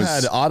 One of them was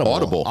had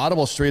Audible.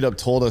 Audible straight up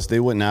told us they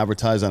wouldn't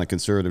advertise on a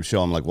conservative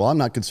show. I'm like, well, I'm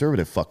not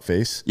conservative,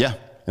 fuckface. Yeah.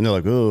 And they're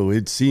like, oh,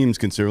 it seems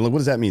conservative. Like, what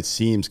does that mean,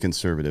 seems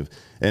conservative?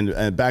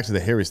 And back to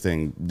the Harris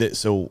thing.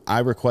 So I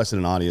requested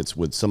an audience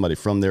with somebody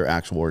from their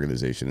actual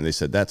organization, and they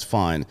said, that's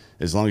fine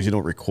as long as you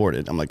don't record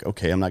it. I'm like,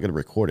 okay, I'm not going to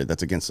record it.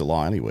 That's against the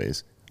law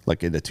anyways.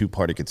 Like in a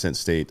two-party consent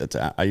state.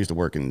 I used to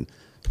work in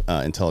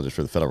intelligence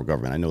for the federal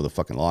government. I know the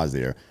fucking laws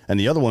there. And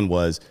the other one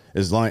was,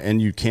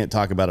 and you can't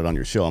talk about it on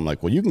your show. I'm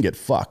like, well, you can get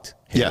fucked,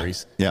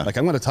 Harry's. Yeah. Like,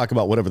 I'm going to talk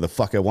about whatever the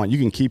fuck I want. You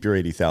can keep your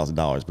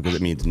 $80,000 because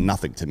it means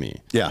nothing to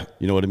me. Yeah.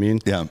 You know what I mean?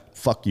 Yeah.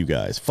 Fuck you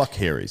guys. Fuck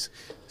Harry's.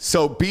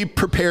 So be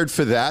prepared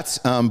for that.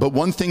 But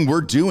one thing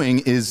we're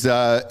doing is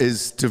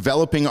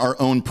developing our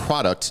own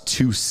product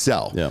to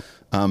sell. Yeah.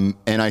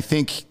 And I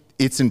think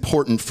it's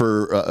important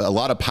for a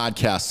lot of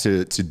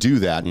podcasts to do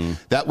that.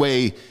 That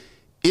way,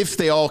 if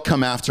they all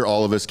come after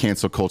all of us,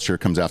 cancel culture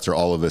comes after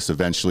all of us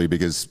eventually,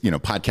 because, you know,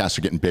 podcasts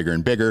are getting bigger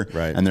and bigger,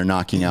 right, and they're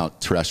knocking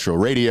out terrestrial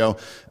radio.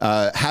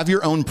 Have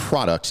your own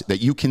product that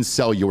you can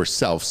sell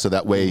yourself, so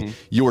that way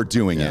you're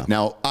doing it.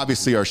 Now,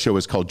 obviously, our show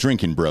is called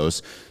Drinkin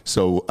Bros,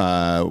 so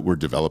we're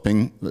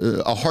developing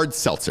a hard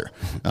seltzer.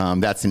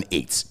 That's an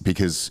 8,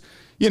 because,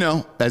 you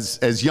know,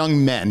 as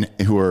young men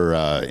who are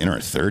in our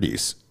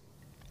 30s,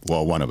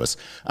 well, one of us,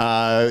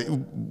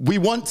 we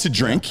want to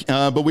drink,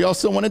 but we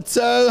also want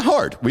it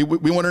hard. We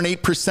want an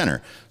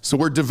 8%er. So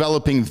we're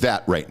developing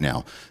that right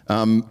now.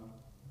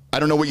 I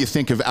don't know what you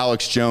think of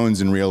Alex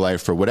Jones in real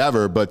life or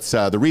whatever, but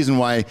the reason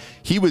why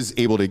he was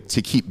able to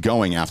keep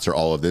going after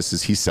all of this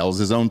is he sells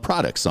his own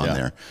products on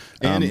there.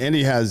 And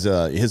he has,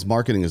 his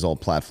marketing is all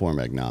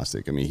platform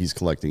agnostic. I mean, he's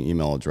collecting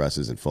email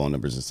addresses and phone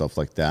numbers and stuff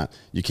like that.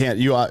 You can't,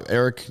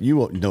 Eric,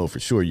 you know for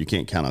sure you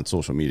can't count on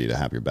social media to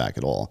have your back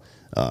at all.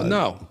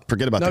 No,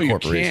 forget about the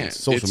corporations. You can't.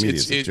 Social media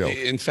is a joke.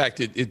 In fact,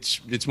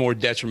 it's more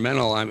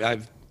detrimental.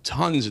 I've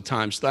tons of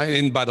times,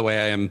 and by the way,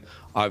 I am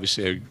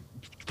obviously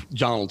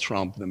Donald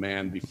Trump, the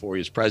man before he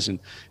was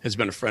president, has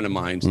been a friend of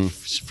mine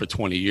for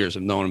 20 years.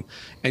 I've known him,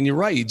 and you're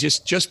right.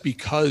 Just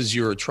because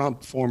you're a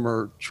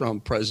former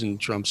Trump president,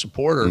 Trump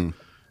supporter,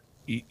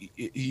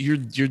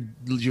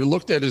 you're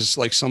looked at as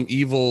like some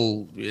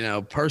evil, you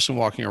know, person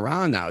walking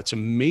around now. It's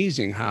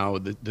amazing how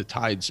the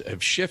tides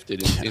have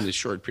shifted in this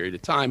short period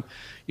of time.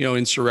 You know,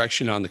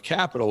 insurrection on the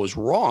Capitol was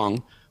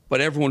wrong,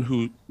 but everyone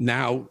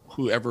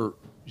whoever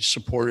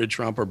supported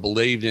Trump or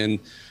believed in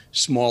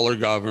smaller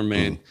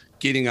government,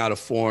 getting out of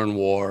foreign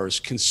wars,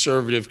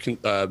 conservative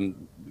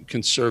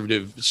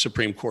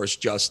Supreme Court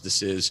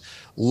justices,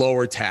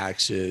 lower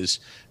taxes,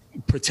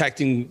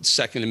 protecting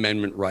Second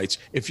Amendment rights.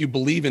 If you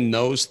believe in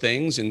those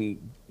things, and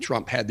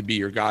Trump had to be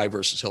your guy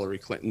versus Hillary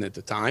Clinton at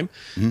the time,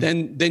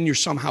 then you're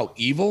somehow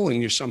evil and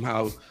you're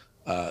somehow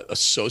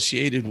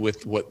associated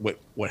with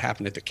what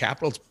happened at the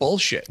Capitol. It's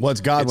bullshit. Well,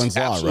 it's Godwin's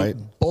law, right?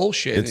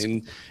 Bullshit.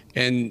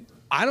 And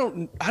I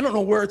don't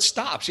know where it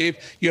stops. You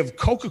have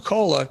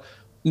Coca-Cola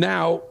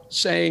now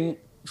saying,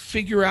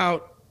 figure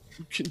out,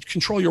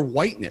 control your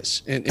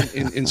whiteness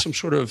in some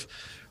sort of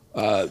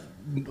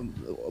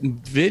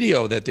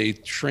video that they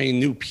train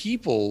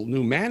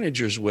new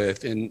managers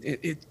with, and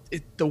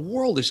the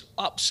world is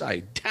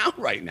upside down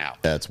right now.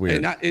 That's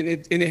weird. And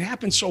it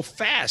happens so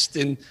fast.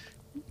 And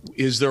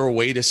is there a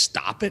way to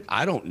stop it?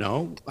 I don't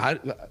know.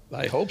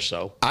 I hope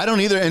so. I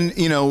don't either. And,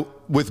 you know,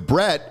 with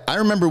Brett, I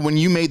remember when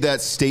you made that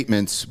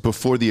statement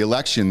before the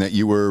election that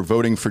you were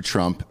voting for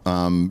Trump,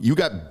 you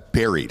got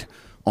buried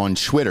on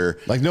Twitter.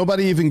 Like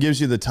nobody even gives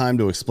you the time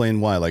to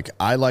explain why. Like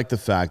I like the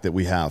fact that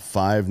we have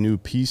 5 new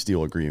peace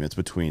deal agreements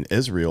between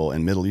Israel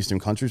and Middle Eastern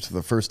countries for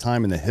the first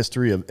time in the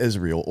history of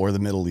Israel or the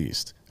Middle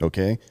East.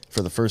 Okay,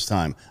 for the first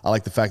time. I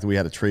like the fact that we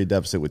had a trade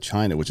deficit with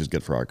China, which is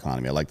good for our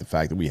economy. I like the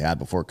fact that we had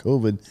before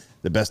COVID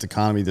the best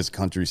economy this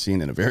country's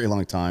seen in a very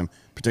long time,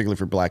 particularly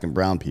for black and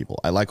brown people.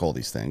 I like all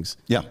these things.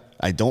 Yeah.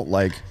 I don't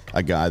like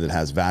a guy that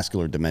has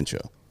vascular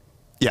dementia.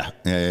 Yeah.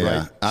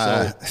 Right?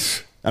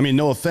 So, I mean,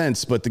 no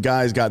offense, but the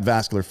guy's got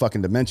vascular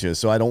fucking dementia.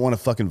 So I don't want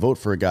to fucking vote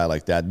for a guy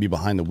like that and be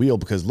behind the wheel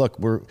because look,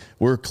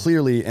 we're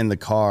clearly in the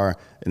car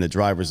and the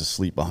driver's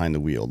asleep behind the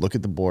wheel. Look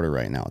at the border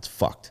right now. It's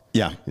fucked.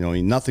 Yeah. You know, I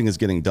mean, nothing is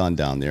getting done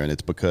down there and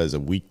it's because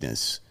of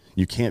weakness.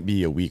 You can't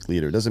be a weak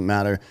leader. It doesn't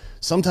matter.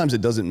 Sometimes it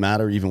doesn't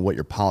matter even what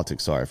your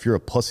politics are. If you're a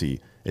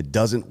pussy, it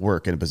doesn't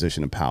work in a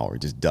position of power.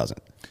 It just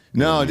doesn't.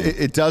 No,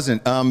 it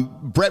doesn't.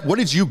 Brett, what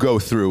did you go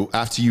through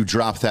after you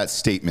dropped that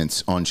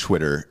statement on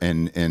Twitter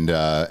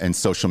and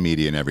social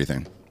media and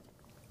everything?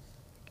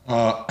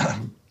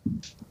 I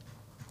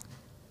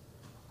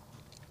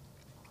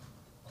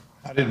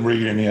didn't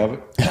read any of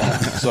it.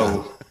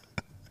 So,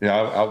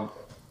 yeah,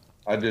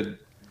 I did,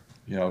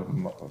 you know,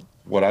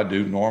 what I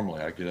do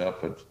normally. I get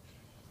up and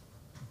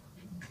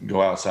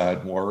go outside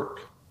and work.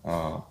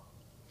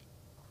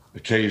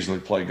 Occasionally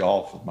play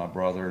golf with my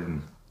brother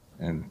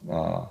and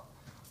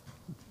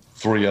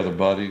 3 other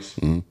buddies.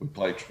 Mm-hmm. We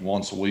play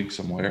once a week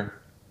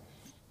somewhere,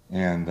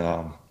 and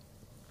that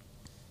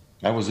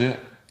was it.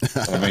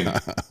 I mean,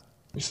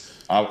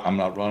 I'm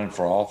not running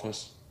for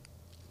office.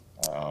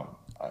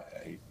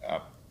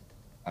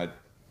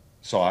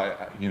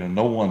 You know,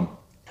 no one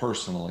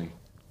personally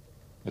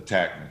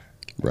attacked me.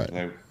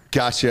 Right.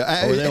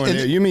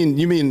 Gotcha. You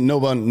mean no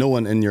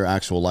one in your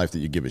actual life that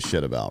you give a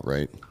shit about,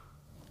 right?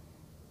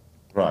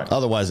 Right.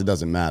 Otherwise, it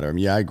doesn't matter. I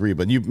mean, yeah, I agree,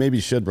 but you maybe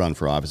should run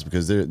for office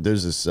because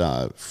there's this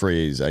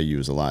phrase I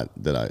use a lot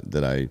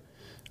that I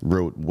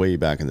wrote way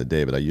back in the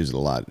day, but I use it a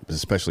lot,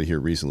 especially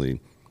here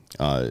recently.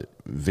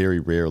 Very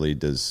rarely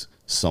does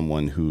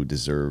someone who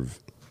deserve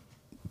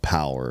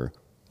power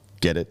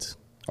get it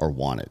or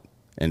want it,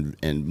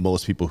 and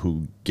most people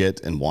who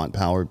get and want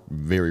power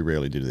very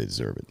rarely do they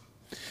deserve it.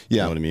 Yeah. You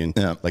know what I mean?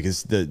 Yeah. Like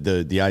it's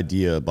the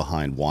idea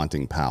behind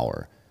wanting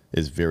power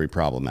is very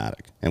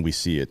problematic, and we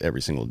see it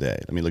every single day.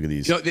 I mean, look at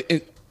these. You know,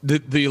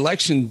 the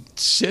election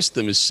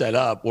system is set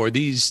up, or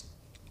these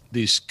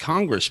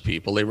Congress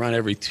people, they run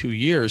every 2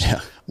 years. Yeah.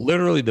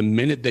 Literally, the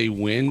minute they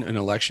win an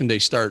election, they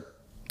start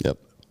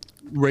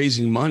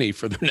raising money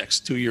for the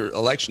next 2-year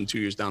election 2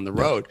 years down the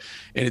road.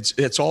 And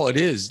it's all it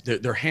is.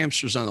 They're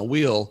hamsters on a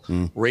wheel,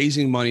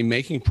 raising money,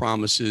 making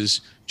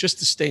promises just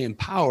to stay in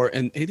power.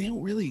 And they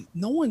don't really,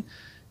 no one,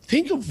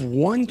 think of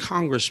one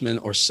congressman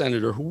or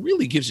senator who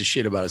really gives a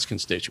shit about his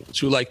constituents,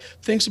 who like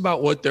thinks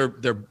about what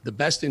the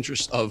best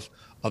interests of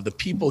the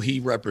people he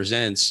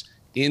represents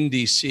in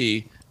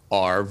DC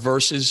are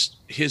versus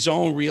his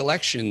own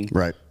reelection.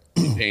 Right.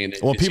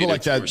 Well, people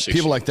like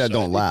that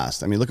don't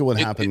last. I mean, look at what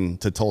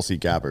happened to Tulsi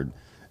Gabbard.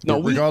 No,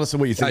 regardless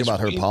of what you think about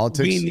her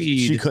politics,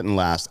 she couldn't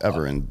last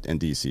ever in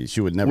DC. She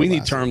would never. We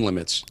need term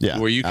limits. Yeah,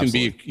 where you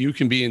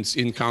can be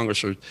in Congress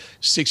for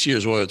 6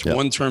 years, whether it's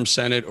 1 term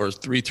Senate or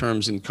 3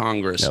 terms in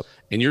Congress,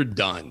 and you're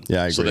done.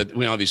 Yeah, I agree. So that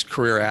we have these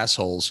career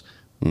assholes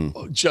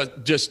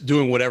just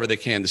doing whatever they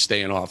can to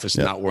stay in office,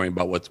 not worrying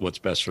about what's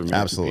best for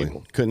American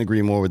people. Couldn't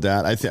agree more with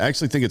that. I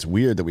actually think it's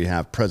weird that we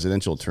have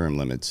presidential term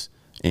limits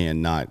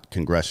and not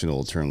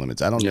congressional term limits.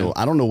 I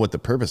don't know what the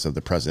purpose of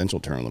the presidential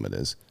term limit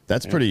is.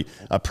 That's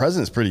a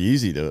president's pretty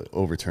easy to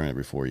overturn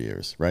every 4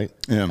 years, right?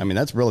 Yeah. I mean,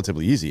 that's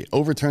relatively easy.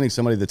 Overturning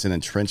somebody that's an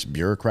entrenched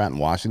bureaucrat in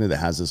Washington that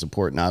has the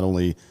support not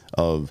only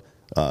of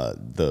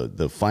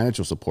the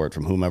financial support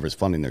from whomever's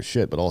funding their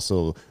shit, but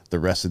also the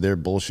rest of their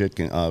bullshit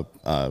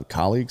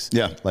colleagues.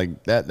 Yeah.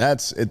 Like that.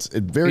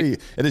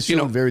 It is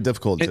shown very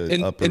difficult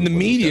to. And the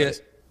media.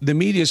 The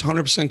media is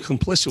 100%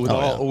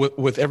 complicit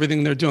with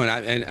everything they're doing.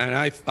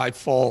 I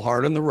fall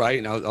hard on the right,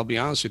 and I'll be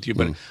honest with you,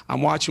 but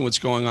I'm watching what's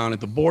going on at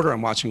the border.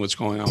 I'm watching what's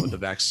going on with the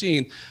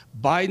vaccine.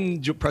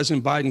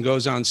 President Biden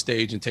goes on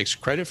stage and takes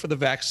credit for the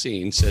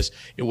vaccine, says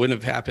it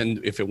wouldn't have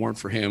happened if it weren't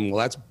for him. Well,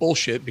 that's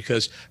bullshit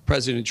because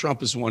President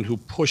Trump is the one who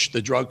pushed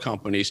the drug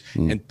companies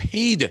and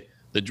paid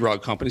the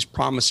drug companies,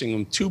 promising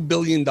them $2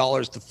 billion to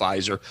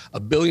Pfizer,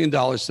 $1 billion to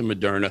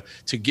Moderna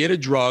to get a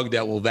drug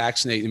that will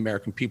vaccinate the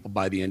American people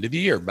by the end of the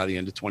year, by the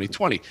end of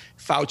 2020.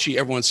 Fauci,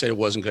 everyone said it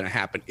wasn't going to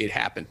happen. It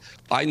happened.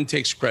 Biden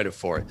takes credit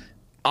for it.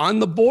 On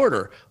the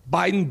border,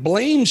 Biden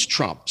blames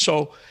Trump.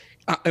 So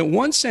in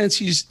one sense,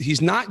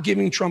 he's not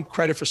giving Trump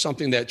credit for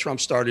something that Trump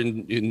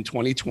started in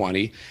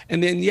 2020,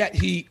 and then yet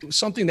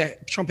something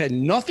that Trump had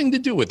nothing to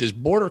do with, his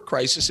border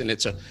crisis, and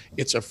it's a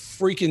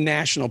freaking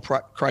national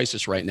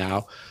crisis right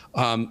now.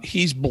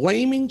 He's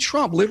blaming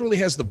Trump, literally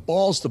has the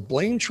balls to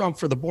blame Trump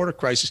for the border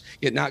crisis,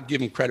 yet not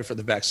give him credit for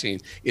the vaccine.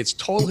 It's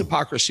total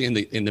hypocrisy, and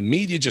the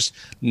media just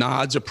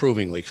nods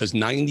approvingly because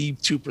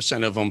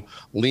 92% of them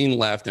lean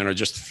left and are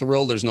just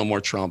thrilled there's no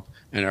more Trump,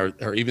 and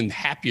are even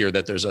happier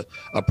that there's a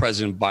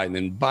President Biden.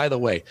 And by the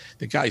way,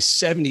 the guy's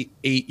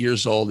 78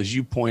 years old, as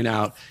you point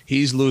out.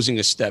 He's losing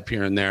a step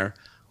here and there.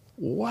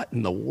 What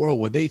in the world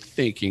were they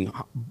thinking,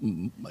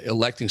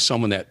 electing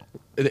someone that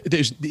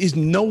there's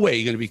no way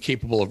you're going to be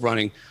capable of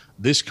running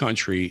this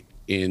country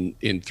in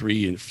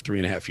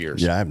 3.5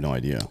 years? Yeah, I have no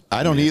idea.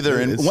 I don't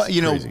either. And what,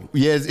 you know, crazy.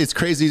 yeah, it's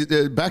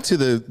crazy. Back to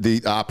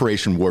the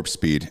Operation Warp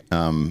Speed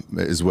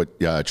is what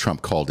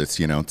Trump called it.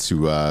 You know,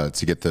 to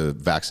get the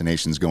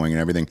vaccinations going and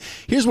everything.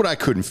 Here's what I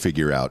couldn't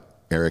figure out,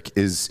 Eric,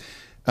 is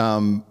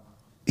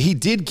he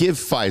did give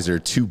Pfizer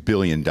 $2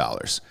 billion.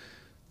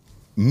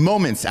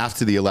 Moments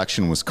after the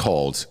election was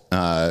called,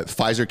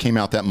 Pfizer came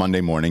out that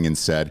Monday morning and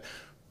said,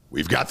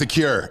 "We've got the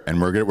cure,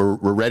 and we're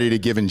ready to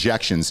give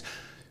injections."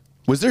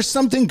 Was there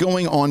something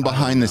going on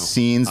behind the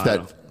scenes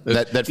that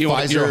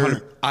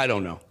Pfizer? I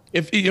don't know.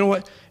 If you know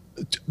what,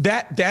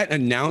 that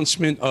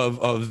announcement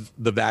of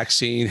the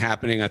vaccine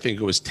happening, I think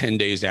it was 10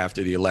 days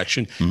after the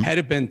election. Had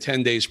it been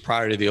 10 days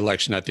prior to the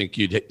election, I think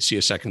you'd see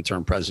a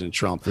second-term President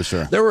Trump. For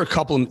sure. There were a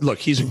couple of, look,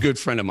 he's a good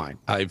friend of mine.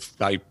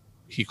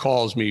 He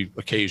calls me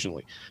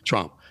occasionally,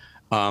 Trump.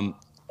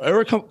 There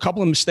were a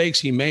couple of mistakes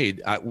he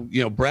made.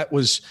 You know, Brett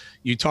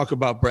you talk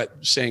about Brett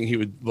saying he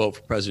would vote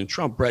for President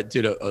Trump. Brett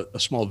did a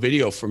small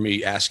video for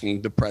me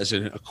asking the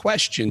president a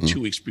question 2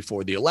 weeks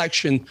before the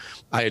election.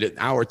 I had an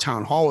hour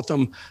town hall with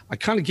him. I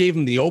kind of gave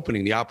him the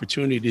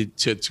opportunity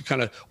to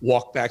kind of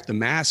walk back the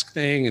mask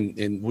thing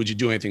and would you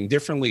do anything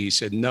differently? He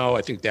said, no,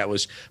 I think that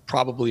was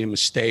probably a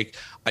mistake.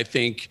 I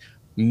think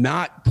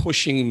not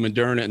pushing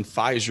Moderna and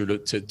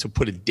Pfizer to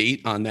put a date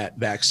on that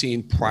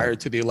vaccine prior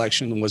to the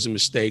election was a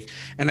mistake.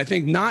 And I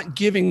think not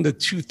giving the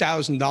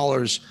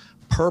 $2,000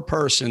 per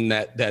person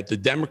that the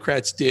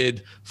Democrats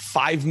did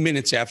 5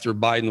 minutes after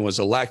Biden was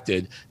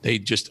elected, they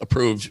just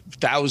approved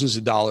thousands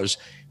of dollars.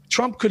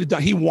 Trump could have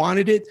done, he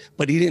wanted it,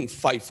 but he didn't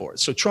fight for it.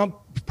 So Trump,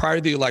 prior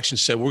to the election,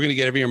 said, we're going to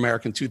get every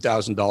American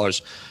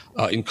 $2,000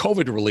 in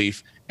COVID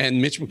relief. And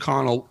Mitch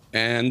McConnell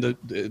and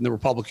the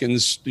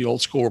Republicans, the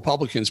old school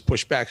Republicans,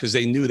 pushed back because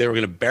they knew they were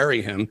going to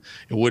bury him.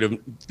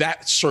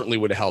 That certainly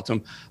would have helped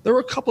him. There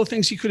were a couple of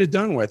things he could have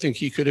done where I think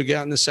he could have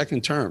gotten the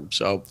second term.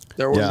 So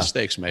there were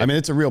mistakes made. I mean,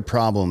 it's a real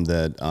problem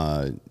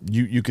that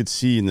you could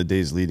see in the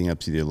days leading up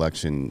to the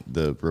election,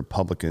 the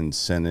Republican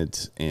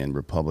Senate and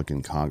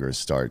Republican Congress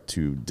start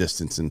to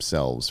distance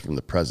themselves from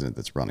the president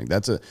that's running.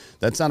 That's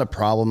not a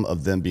problem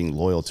of them being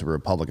loyal to a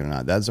Republican or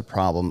not. That's a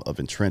problem of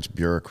entrenched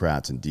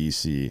bureaucrats in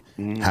D.C.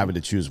 having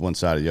to choose one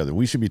side or the other.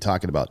 We should be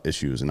talking about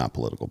issues and not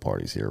political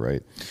parties here,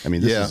 right? I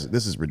mean, this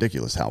is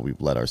ridiculous how we've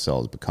let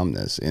ourselves become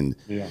this. And,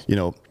 you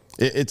know,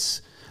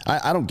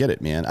 I don't get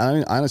it, man.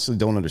 I honestly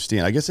don't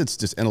understand. I guess it's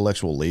just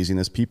intellectual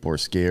laziness. People are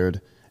scared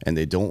and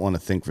they don't want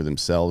to think for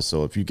themselves.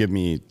 So if you give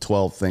me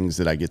 12 things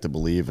that I get to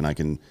believe and I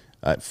can,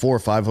 4 or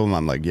 5 of them,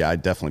 I'm like, yeah, I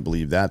definitely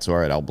believe that. So all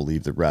right, I'll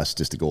believe the rest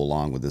just to go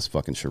along with this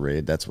fucking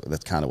charade. That's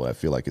kind of what I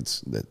feel like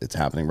it's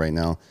happening right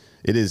now.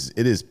 It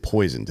is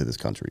poison to this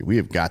country. We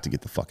have got to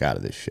get the fuck out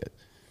of this shit.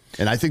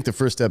 And I think the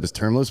first step is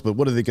term limits, but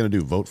what are they going to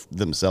do? Vote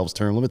themselves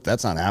term limit?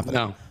 That's not happening.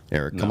 No,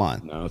 Eric, come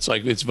on. No, it's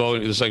like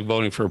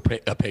voting for a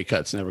pay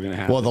cut. It's never going to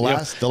happen. Well, the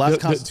last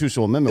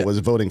constitutional amendment was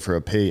voting for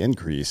a pay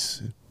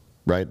increase,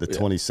 right? The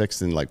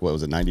 26th in like, what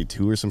was it,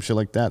 92 or some shit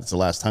like that? It's the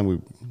last time we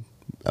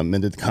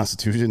amended the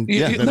Constitution.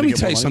 Let me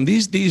tell you something.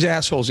 These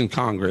assholes in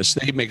Congress,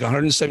 they make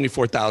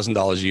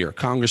 $174,000 a year,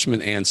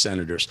 congressmen and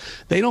senators.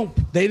 They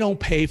don't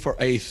pay for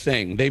a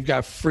thing. They've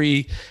got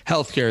free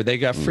healthcare. They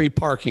got free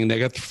parking. They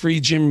got free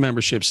gym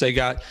memberships. They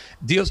got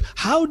deals.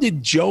 How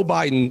did Joe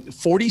Biden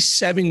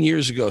 47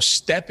 years ago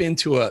step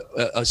into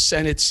a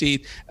Senate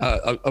seat,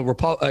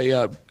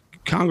 a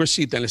Congress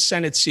seat, then a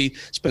Senate seat,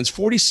 spends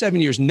 47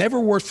 years, never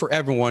worked for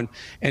everyone,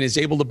 and is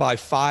able to buy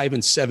 $5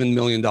 and $7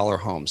 million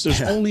homes?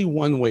 There's only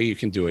one way you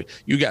can do it.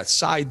 You got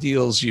side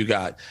deals, you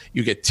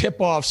get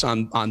tip-offs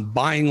on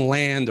buying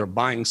land or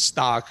buying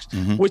stocks,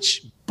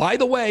 which, by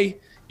the way,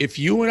 if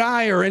you and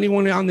I or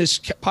anyone on this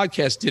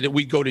podcast did it,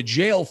 we'd go to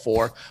jail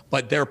for,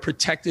 but they're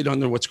protected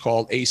under what's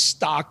called a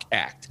Stock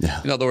Act.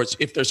 Yeah. In other words,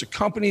 if there's a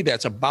company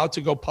that's about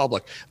to go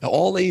public,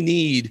 all they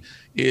need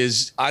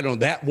is, I don't know,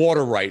 that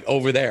water right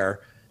over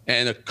there,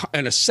 and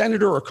a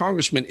senator or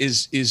congressman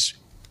is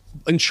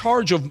in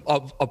charge of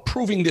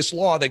approving this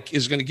law that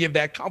is going to give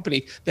that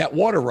company that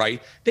water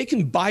right, they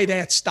can buy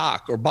that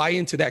stock or buy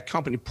into that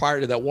company prior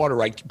to that water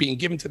right being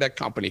given to that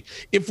company.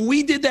 If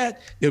we did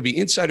that, there'd be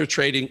insider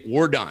trading.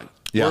 We're done.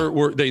 Yeah.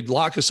 They'd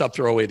lock us up,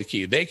 throw away the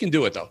key. They can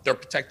do it, though. They're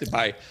protected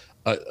by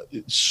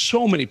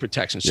so many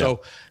protections. Yeah.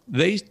 So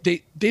they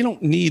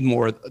don't need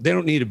more. They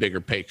don't need a bigger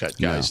pay cut,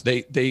 guys.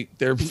 No.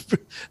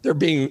 They're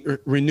being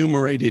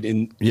remunerated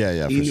in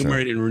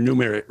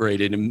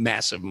remunerated in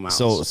massive amounts.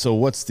 So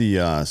what's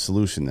the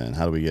solution then?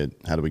 How do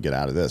we get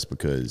out of this?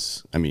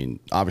 Because I mean,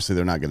 obviously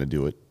they're not going to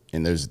do it,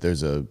 and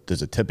there's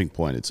a tipping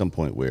point at some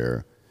point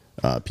where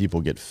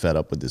people get fed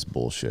up with this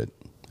bullshit.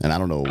 And I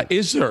don't know.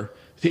 Is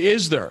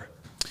there?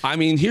 I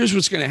mean, here's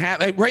what's going to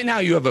happen. Right now,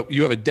 you have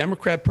a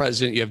Democrat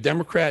president, you have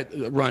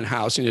Democrat-run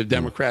House, and you have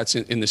Democrats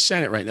in the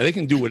Senate right now. They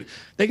can do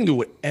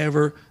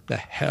whatever the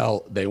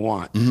hell they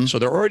want. So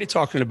they're already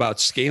talking about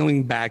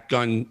scaling back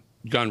gun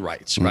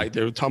rights, right?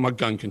 They're talking about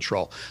gun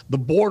control. The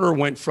border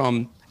went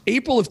from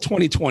April of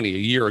 2020, a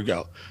year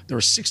ago, there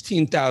were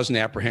 16,000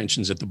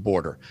 apprehensions at the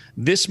border.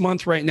 This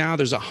month right now,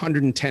 there's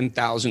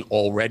 110,000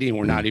 already, and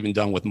we're not even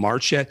done with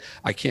March yet.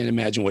 I can't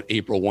imagine what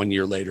April 1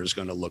 year later is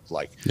going to look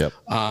like. Yep.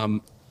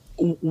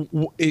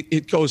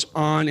 It goes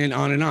on and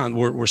on and on.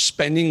 We're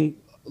spending,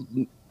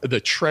 the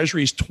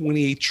Treasury's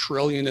 $28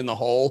 trillion in the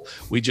hole.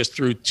 We just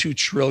threw $2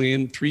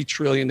 trillion, $3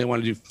 trillion. They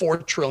want to do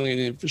 $4 trillion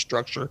in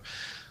infrastructure.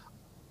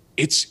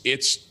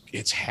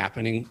 It's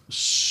happening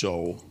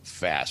so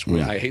fast.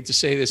 I hate to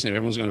say this, and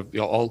everyone's going to,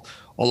 all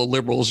the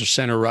liberals or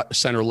center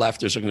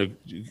lefters are going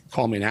to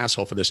call me an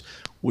asshole for this.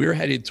 We're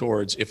headed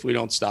towards, if we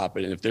don't stop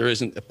it, and if there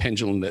isn't a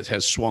pendulum that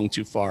has swung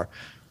too far,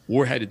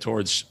 we're headed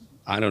towards,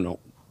 I don't know,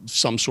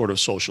 some sort of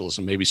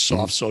socialism, maybe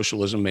soft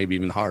socialism, maybe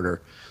even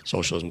harder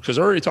socialism. Because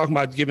they're already talking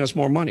about giving us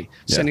more money,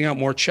 sending out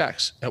more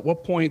checks. At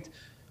what point,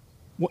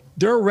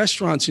 there are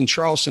restaurants in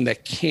Charleston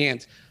that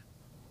can't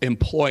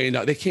employ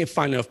enough, they can't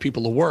find enough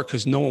people to work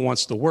because no one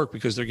wants to work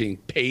because they're getting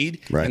paid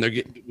and they're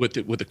getting with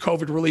the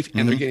COVID relief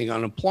and they're getting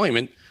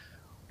unemployment.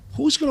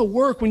 Who's going to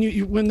work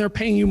when they're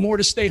paying you more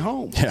to stay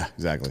home? Yeah,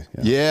 exactly.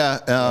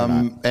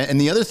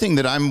 And the other thing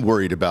that I'm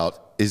worried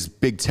about is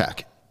big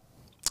tech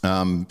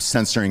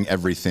censoring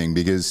everything,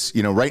 because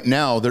right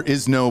now there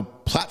is no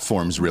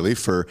platforms really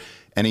for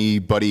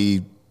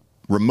anybody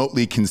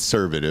remotely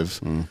conservative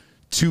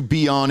to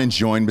be on and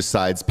join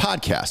besides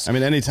podcasts. I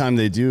mean, anytime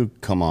they do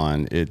come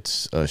on,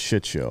 it's a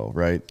shit show,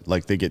 right?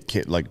 Like they get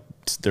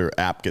their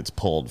app gets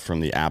pulled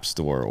from the App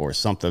Store or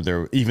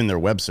something. Even their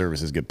web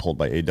services get pulled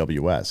by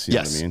AWS. You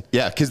know what I mean?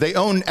 Yeah, because they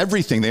own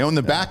everything. They own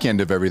the back end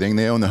of everything.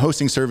 They own the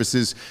hosting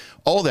services,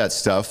 all that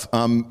stuff.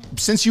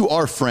 Since you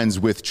are friends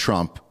with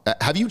Trump,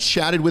 have you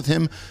chatted with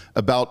him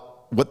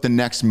about what the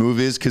next move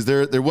is? Because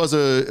there was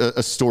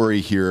a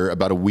story here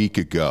about a week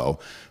ago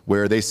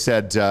where they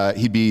said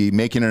he'd be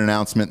making an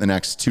announcement in the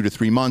next 2 to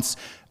 3 months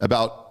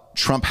about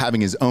Trump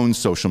having his own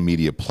social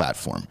media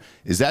platform.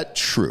 Is that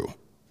true?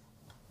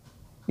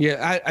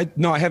 Yeah,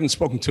 no, I haven't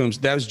spoken to him.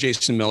 That was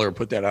Jason Miller who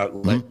put that out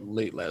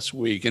late last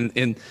week. And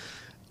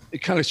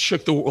it kind of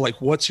shook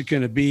what's it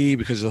going to be,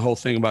 because of the whole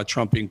thing about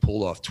Trump being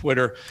pulled off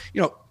Twitter.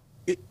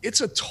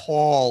 It's a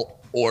tall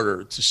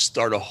order to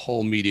start a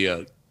whole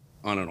media,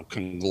 I don't know,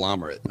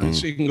 conglomerate.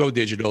 So you can go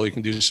digital, you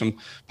can do some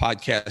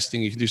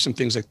podcasting, you can do some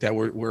things like that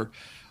where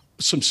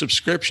some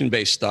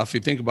subscription-based stuff.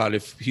 You think about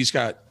if he's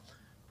got,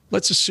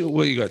 let's assume,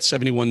 you got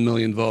 71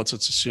 million votes.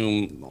 Let's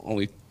assume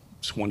only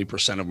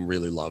 20% of them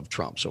really love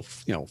Trump. So,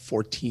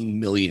 14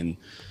 million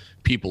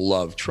people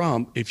love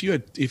Trump. If you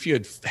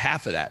had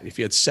half of that, if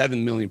you had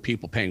 7 million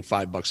people paying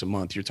 $5 a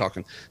month, you're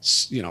talking,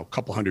 a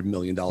couple $100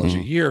 million a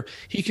year.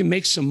 He can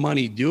make some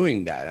money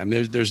doing that. I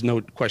mean, there's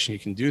no question he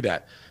can do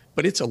that,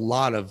 but it's a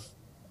lot of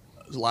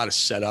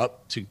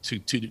setup to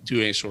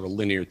do any sort of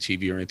linear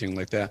TV or anything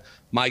like that.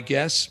 My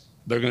guess,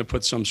 they're going to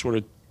put some sort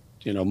of,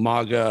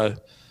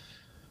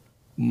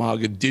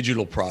 MAGA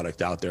digital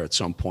product out there at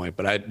some point.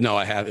 But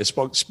I haven't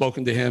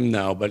spoken to him,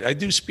 no. But I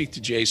do speak to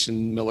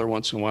Jason Miller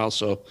once in a while.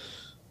 So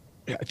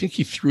I think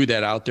he threw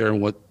that out there,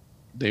 and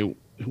he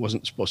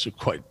wasn't supposed to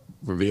quite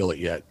reveal it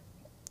yet.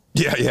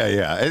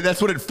 Yeah. And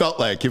that's what it felt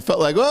like. It felt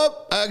like,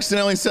 oh, I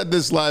accidentally said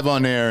this live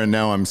on air, and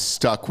now I'm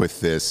stuck with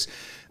this.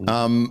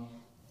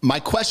 My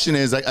question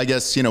is, I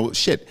guess,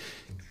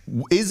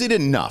 is it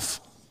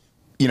enough?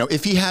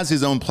 If he has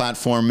his own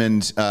platform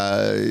and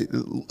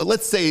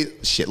let's say,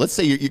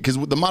 because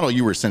the model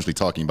you were essentially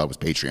talking about was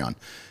Patreon.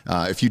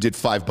 If you did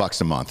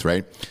 $5 a month,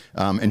 right?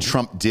 And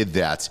Trump did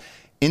that.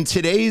 In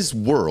today's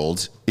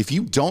world, if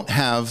you don't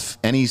have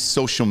any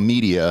social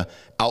media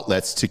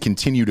outlets to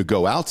continue to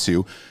go out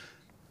to,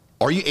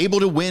 are you able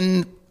to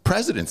win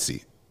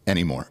presidency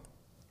anymore?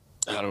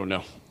 I don't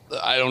know.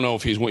 I don't know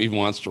if he even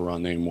wants to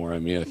run anymore. I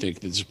mean, I think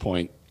at this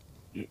point,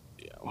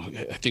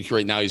 I think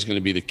right now he's going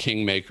to be the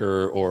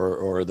kingmaker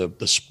or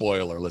the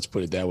spoiler. Let's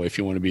put it that way. If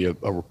you want to be a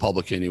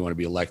Republican, you want to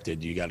be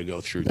elected, you got to go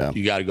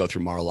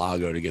through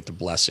Mar-a-Lago to get the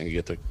blessing,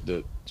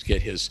 to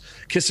get his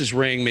kiss his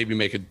ring,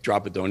 maybe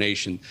drop a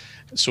donation,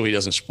 so he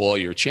doesn't spoil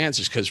your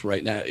chances. Because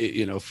right now,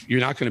 if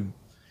you're not going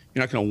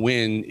to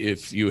win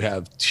if you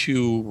have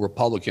two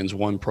Republicans,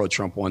 one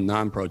pro-Trump, one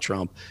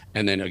non-pro-Trump,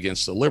 and then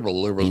against the liberal.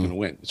 The liberal's going to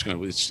win.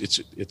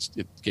 It's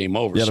game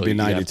over. Yeah, it'll be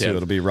 92.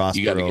 It'll be Ross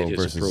Perot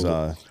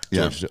versus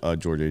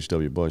George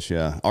H.W. Bush.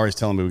 Yeah. Ari's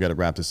telling me we got to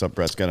wrap this up.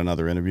 Brett's got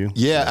another interview.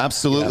 Yeah,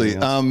 absolutely.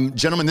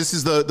 Gentlemen, this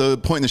is the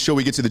point in the show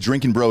we get to the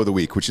Drinkin Bro of the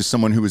week, which is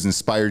someone who has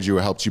inspired you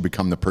or helped you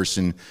become the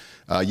person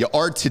you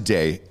are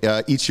today.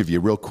 Each of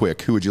you, real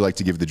quick, who would you like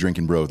to give the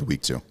Drinkin Bro of the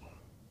week to?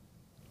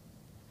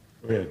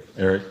 Go ahead,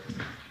 Eric.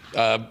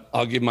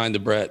 I'll give mine to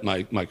Brett,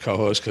 my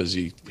co-host, because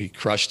he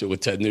crushed it with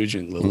Ted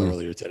Nugent a little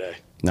earlier today.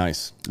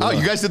 Nice. Oh,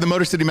 you guys did the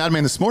Motor City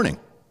Madman this morning.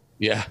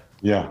 Yeah.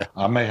 Yeah,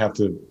 I may have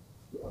to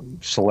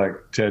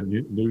select Ted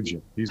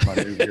Nugent. He's my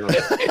new hero.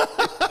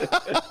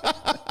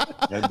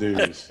 That dude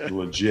is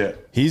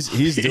legit. He's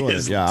doing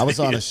it. Yeah, I was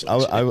on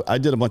I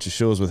did a bunch of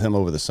shows with him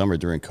over the summer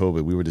during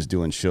COVID. We were just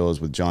doing shows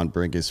with John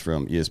Brinkus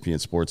from ESPN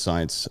Sports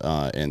Science,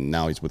 and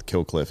now he's with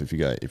Killcliff.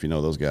 If you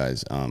know those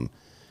guys,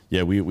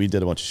 yeah, we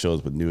did a bunch of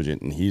shows with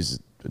Nugent, and he's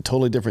a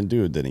totally different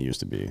dude than he used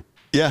to be.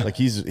 Yeah, like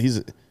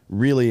he's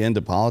really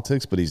into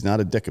politics, but he's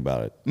not a dick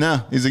about it.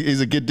 No,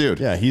 he's a good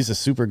dude. Yeah, he's a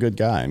super good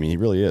guy. I mean, he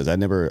really is. I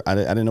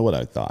didn't know what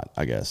I thought.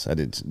 I guess I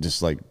did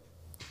just like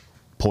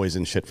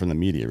poison shit from the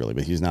media, really,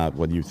 but he's not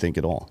what you think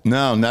at all.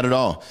 No, not at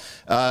all.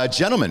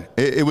 Gentlemen,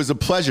 it was a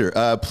pleasure.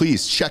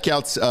 Please check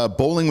out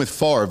Bowling with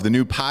Favre. The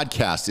new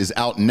podcast is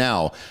out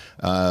now.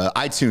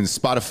 iTunes,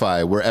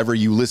 Spotify, wherever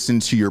you listen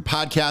to your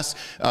podcasts.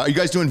 Are you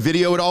guys doing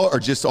video at all or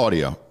just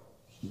audio?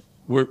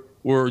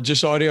 We're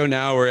just audio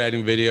now. We're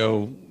adding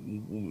video.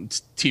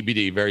 It's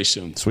TBD very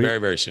soon. Sweet. Very,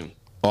 very soon.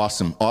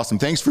 Awesome.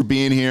 Thanks for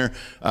being here.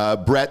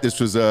 Brett, this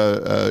was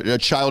a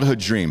childhood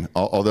dream,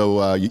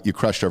 although you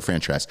crushed our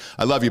franchise.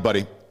 I love you,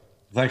 buddy.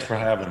 Thanks for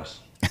having us.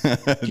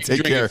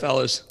 Take care,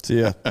 fellas. See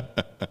ya.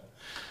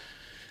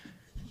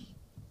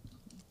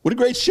 What a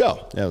great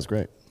show. Yeah, it was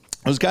great.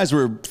 Those guys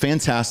were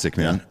fantastic,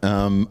 man.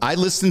 Yeah. I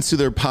listened to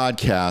their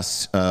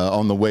podcast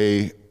on the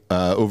way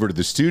over to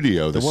the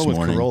studio this morning. The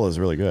one with Corolla is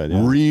really good.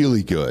 Yeah.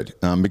 Really good.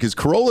 Because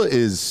Corolla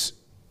is,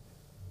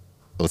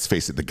 let's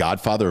face it, the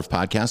godfather of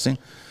podcasting.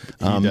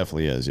 He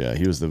definitely is, yeah.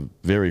 He was the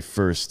very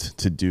first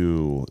to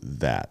do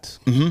that,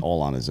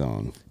 all on his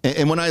own.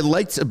 And what I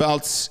liked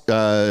about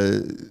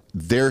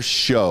their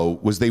show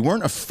was they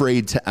weren't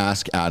afraid to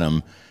ask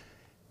Adam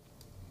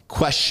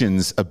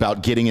questions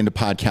about getting into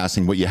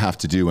podcasting, what you have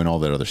to do, and all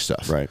that other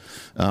stuff. Right.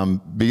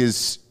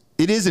 Because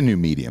it is a new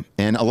medium.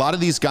 And a lot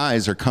of these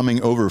guys are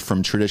coming over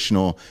from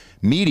traditional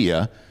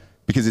media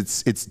because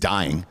it's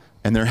dying.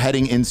 And they're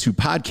heading into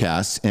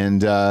podcasts,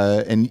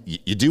 and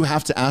you do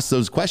have to ask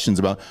those questions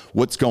about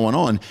what's going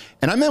on.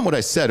 And I meant what I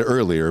said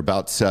earlier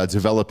about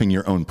developing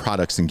your own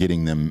products and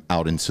getting them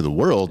out into the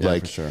world, yeah,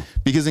 for sure.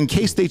 Because in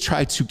case they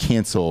try to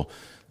cancel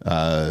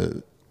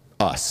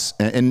us,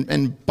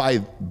 and by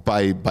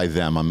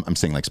them, I'm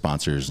saying like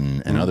sponsors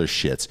and other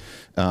shits.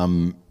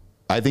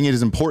 I think it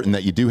is important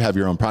that you do have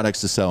your own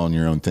products to sell and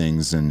your own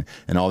things and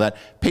all that.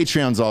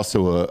 Patreon's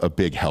also a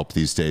big help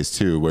these days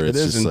too, where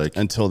it's just like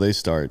until they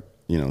start,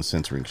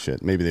 censoring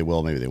shit. Maybe they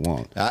will, maybe they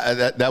won't.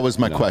 That was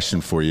my question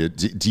for you.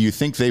 Do you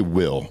think they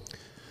will?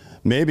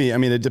 Maybe. I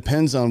mean, it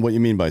depends on what you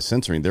mean by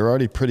censoring. They're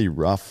already pretty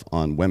rough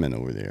on women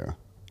over there.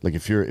 Like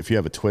if you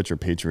have a Twitch or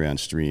Patreon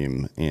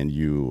stream and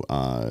you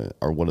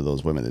are one of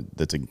those women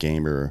that's a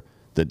gamer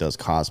that does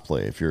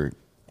cosplay,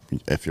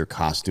 if your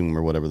costume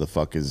or whatever the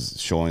fuck is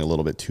showing a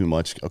little bit too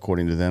much,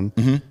 according to them,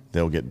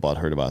 they'll get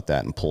butthurt about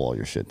that and pull all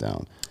your shit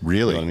down.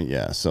 Really? You know what I mean?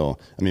 Yeah. So,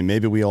 I mean,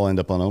 maybe we all end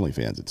up on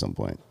OnlyFans at some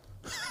point.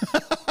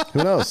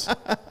 Who knows?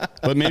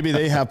 But maybe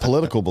they have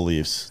political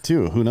beliefs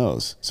too. Who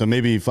knows? So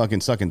maybe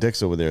fucking sucking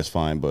dicks over there is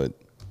fine, but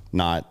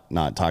not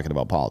talking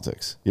about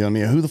politics. You know what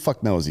I mean? Who the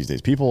fuck knows these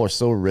days? People are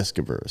so risk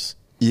averse.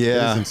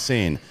 Yeah. It's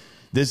insane.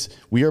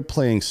 We are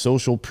playing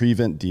social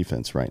prevent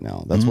defense right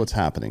now. That's what's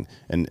happening.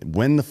 And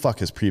when the fuck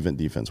has prevent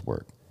defense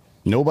worked?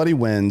 Nobody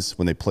wins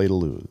when they play to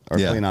lose or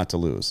play not to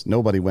lose.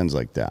 Nobody wins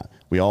like that.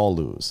 We all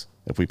lose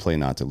if we play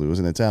not to lose,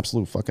 and it's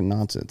absolute fucking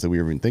nonsense that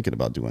we were even thinking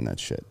about doing that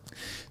shit.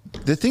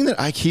 The thing that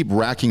I keep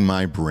racking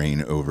my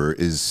brain over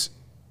is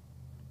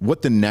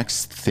what the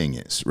next thing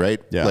is,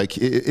 right? Yeah. Like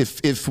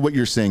if what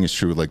you're saying is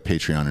true, like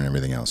Patreon and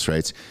everything else,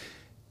 right?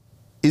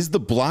 Is the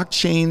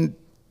blockchain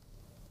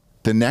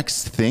the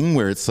next thing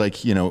where it's like,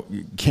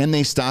 can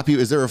they stop you?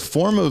 Is there a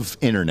form of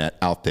internet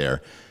out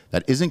there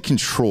that isn't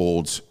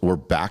controlled or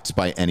backed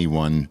by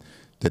anyone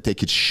that they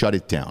could shut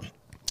it down?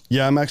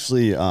 Yeah, I'm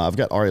actually, I've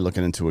got Ari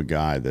looking into a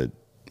guy that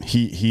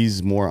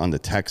he's more on the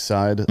tech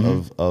side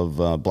of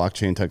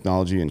blockchain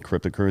technology and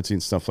cryptocurrency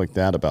and stuff like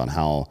that, about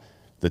how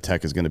the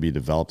tech is going to be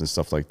developed and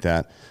stuff like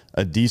that.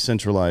 A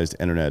decentralized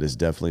internet is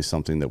definitely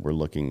something that we're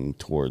looking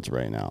towards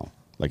right now.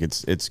 Like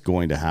it's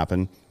going to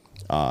happen.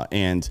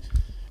 And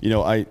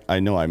I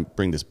know I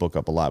bring this book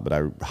up a lot, but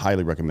I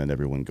highly recommend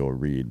everyone go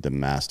read The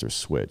Master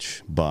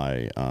Switch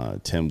by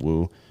Tim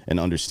Wu and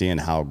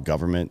understand how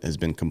government has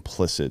been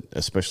complicit,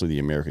 especially the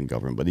American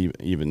government, but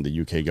even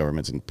the UK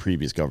governments and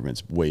previous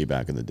governments way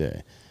back in the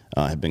day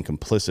have been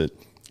complicit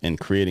in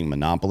creating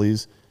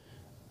monopolies.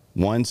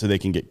 One, so they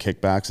can get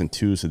kickbacks, and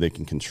two, so they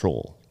can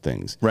control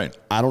things. Right.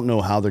 I don't know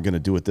how they're going to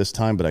do it this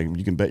time, but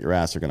you can bet your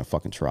ass they're going to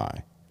fucking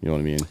try. You know what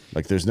I mean?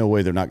 Like, there's no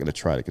way they're not going to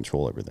try to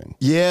control everything.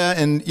 Yeah,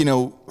 and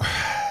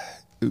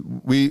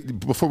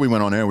before we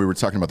went on air, we were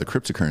talking about the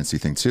cryptocurrency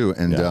thing too,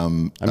 and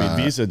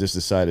Visa just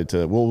decided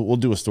to. We'll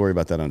do a story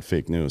about that on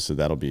fake news, so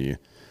that'll be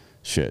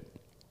shit.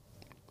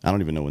 I don't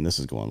even know when this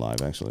is going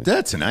live, actually.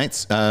 That's tonight.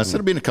 So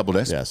it'll be in a couple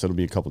days. Yeah, so it'll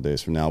be a couple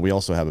days from now. We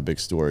also have a big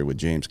story with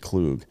James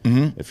Klug.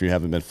 If you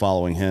haven't been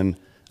following him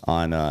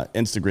on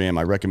Instagram,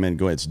 I recommend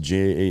go. It's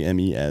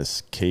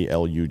JamesKlug.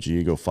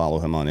 Go follow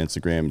him on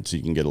Instagram so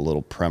you can get a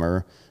little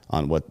primer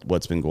on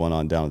what's been going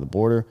on down at the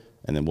border.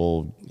 and then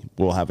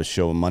we'll have a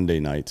show Monday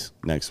night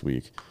next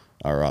week,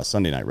 or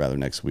Sunday night rather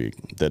next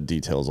week, that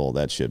details all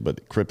that shit.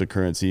 But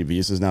cryptocurrency,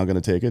 Visa's now going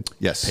to take it.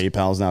 Yes.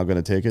 PayPal's now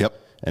going to take it. Yep.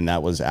 And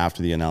that was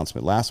after the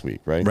announcement last week,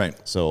 right? Right.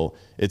 So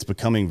it's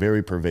becoming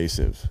very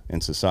pervasive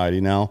in society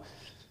now.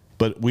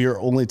 But we are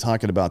only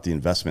talking about the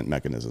investment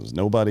mechanisms.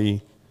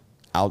 Nobody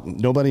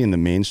in the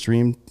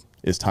mainstream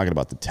is talking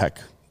about the tech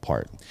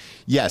part.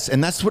 Yes,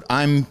 and that's what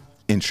I'm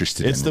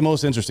interested in. It's the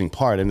most interesting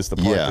part, and it's the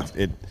part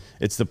Yeah.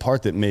 it's the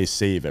part that may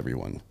save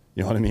everyone.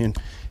 You know what I mean?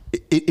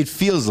 It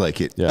feels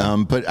like it. Yeah.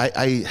 But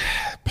I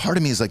part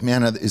of me is like,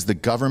 man, is the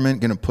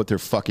government going to put their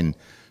fucking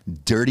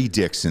dirty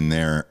dicks in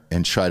there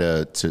and try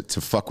to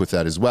fuck with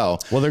that as well?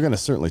 Well, they're going to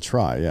certainly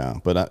try, yeah.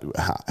 But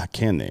how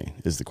can they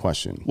is the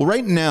question. Well,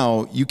 right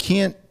now, you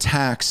can't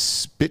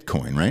tax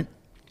Bitcoin, right?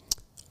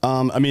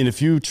 I mean,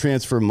 if you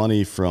transfer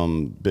money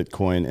from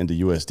Bitcoin into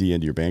USD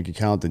into your bank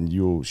account, then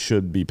you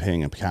should be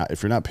paying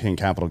if you're not paying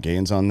capital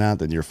gains on that,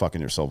 then you're fucking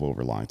yourself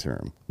over long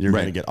term. You're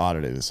going to get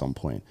audited at some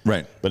point.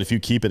 Right. But if you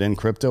keep it in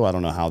crypto, I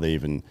don't know how they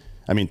even.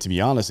 I mean, to be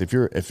honest,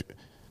 if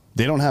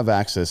they don't have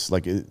access,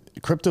 like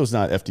crypto's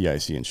not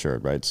FDIC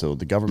insured, right? So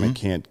the government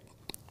can't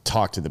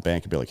talk to the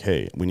bank and be like,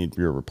 hey, we need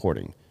your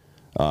reporting.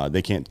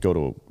 They can't go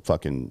to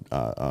fucking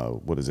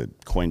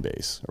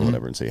Coinbase or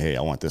whatever and say, hey,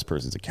 I want this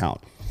person's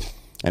account.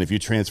 And if you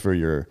transfer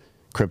your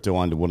crypto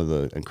onto one of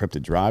the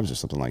encrypted drives or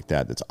something like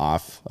that that's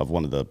off of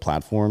one of the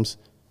platforms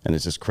and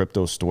it's just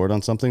crypto stored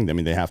on something, I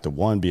mean, they have to,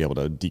 one, be able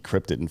to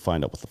decrypt it and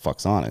find out what the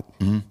fuck's on it.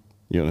 You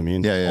know what I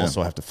mean? Yeah.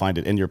 Also have to find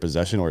it in your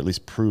possession or at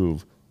least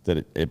prove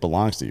that it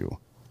belongs to you.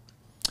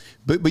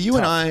 But you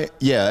and I,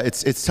 yeah,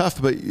 it's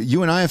tough. But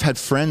you and I have had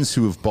friends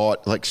who have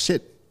bought, like,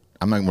 shit.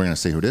 We're going to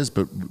say who it is,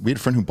 but we had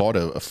a friend who bought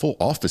a full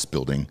office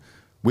building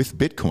with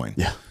Bitcoin.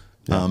 Yeah.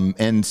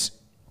 And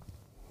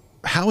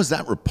how is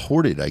that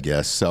reported, I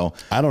guess? So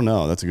I don't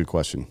know. That's a good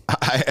question.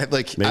 I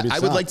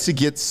would like to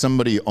get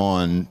somebody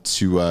on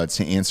to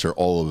answer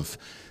all of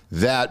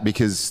that,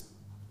 because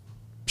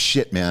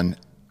shit, man.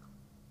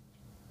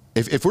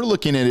 If we're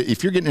looking at it,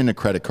 if you're getting into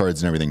credit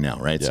cards and everything now,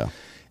 right? Yeah.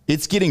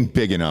 It's getting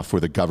big enough where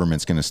the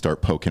government's going to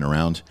start poking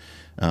around.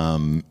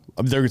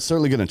 They're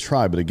certainly going to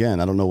try, but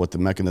again, I don't know what the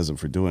mechanism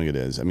for doing it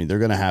is. I mean, they're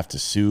going to have to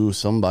sue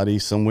somebody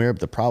somewhere, but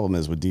the problem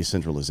is with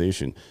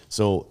decentralization.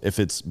 So if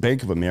it's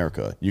Bank of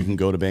America, you can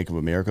go to Bank of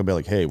America and be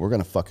like, hey, we're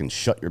going to fucking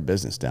shut your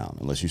business down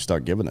unless you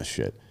start giving us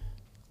shit.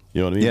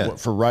 You know what I mean? Yeah.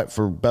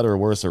 For better or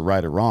worse or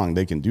right or wrong,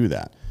 they can do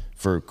that.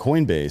 For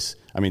Coinbase,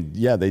 I mean,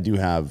 yeah, they do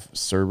have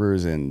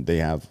servers and they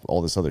have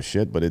all this other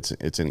shit, but it's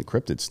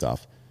encrypted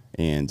stuff.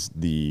 And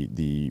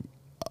the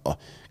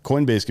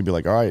Coinbase could be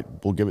like, all right,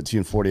 we'll give it to you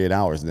in 48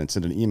 hours and then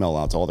send an email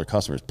out to all their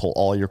customers, pull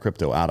all your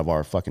crypto out of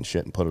our fucking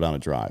shit and put it on a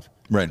drive.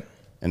 Right.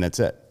 And that's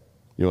it.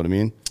 You know what I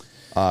mean?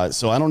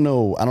 So I don't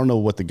know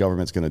what the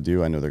government's going to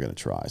do. I know they're going to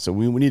try. So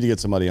we need to get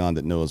somebody on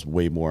that knows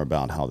way more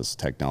about how this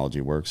technology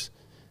works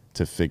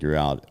to figure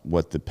out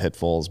what the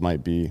pitfalls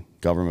might be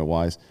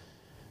government-wise.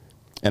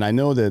 And I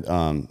know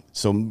that,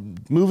 so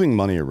moving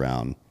money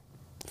around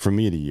from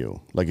me to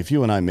you, like if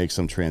you and I make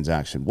some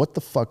transaction, what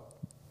the fuck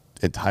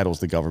entitles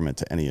the government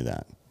to any of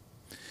that?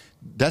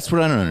 That's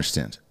what I don't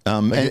understand.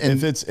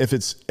 If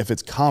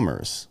it's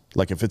commerce,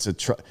 like if it's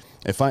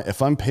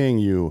if I'm paying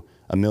you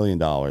 $1 million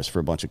for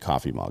a bunch of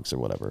coffee mugs or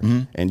whatever,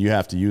 and you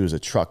have to use a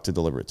truck to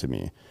deliver it to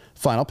me,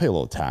 fine, I'll pay a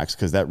little tax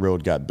because that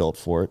road got built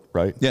for it,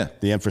 right? Yeah.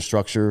 The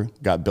infrastructure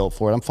got built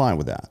for it. I'm fine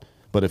with that.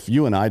 But if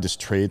you and I just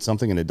trade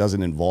something and it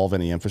doesn't involve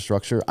any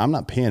infrastructure, I'm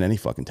not paying any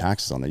fucking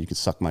taxes on that. You can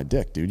suck my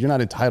dick, dude. You're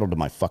not entitled to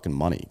my fucking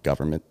money,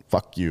 government.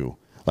 Fuck you.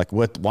 Like,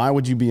 what? Why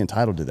would you be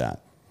entitled to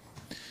that?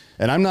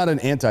 And I'm not an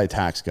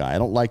anti-tax guy. I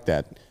don't like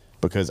that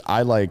because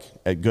I like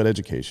a good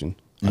education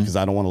because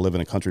I don't want to live in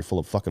a country full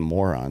of fucking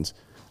morons.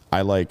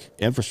 I like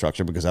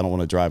infrastructure because I don't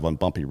want to drive on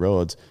bumpy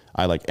roads.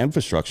 I like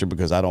infrastructure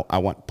because I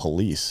want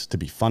police to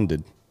be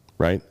funded,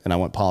 right? And I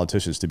want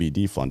politicians to be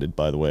defunded,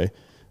 by the way.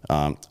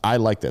 I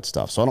like that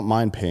stuff. So I don't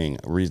mind paying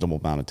a reasonable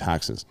amount of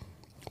taxes.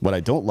 What I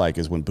don't like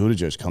is when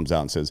Buttigieg comes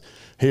out and says,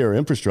 hey, our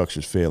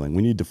infrastructure's failing.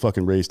 We need to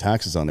fucking raise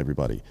taxes on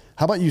everybody.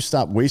 How about you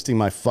stop wasting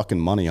my fucking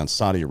money on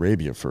Saudi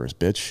Arabia first,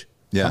 bitch?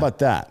 Yeah. How about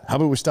that? How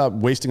about we stop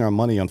wasting our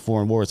money on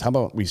foreign wars? How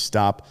about we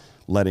stop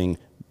letting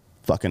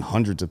fucking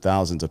hundreds of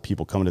thousands of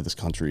people come into this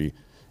country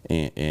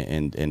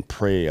and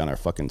prey on our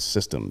fucking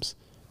systems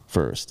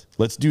first?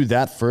 Let's do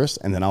that first,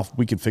 and then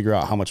we can figure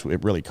out how much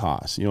it really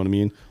costs. You know what I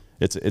mean?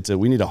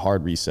 We need a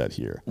hard reset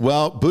here.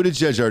 Well,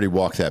 Buttigieg already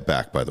walked that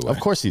back, by the way. Of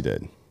course he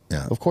did.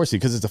 Yeah. Of course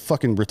because it's a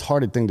fucking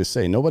retarded thing to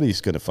say. Nobody's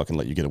going to fucking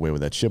let you get away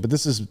with that shit. But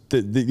this is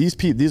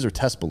these are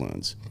test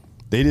balloons.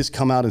 They just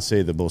come out and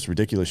say the most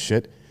ridiculous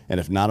shit. And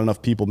if not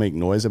enough people make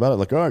noise about it,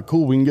 like, all right,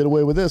 cool, we can get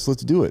away with this.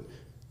 Let's do it.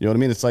 You know what I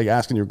mean? It's like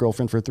asking your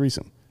girlfriend for a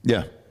threesome.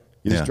 Yeah.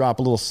 You just drop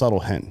a little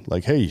subtle hint.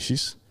 Like, hey,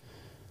 she's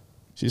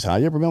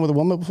hot. You ever been with a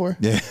woman before?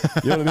 Yeah.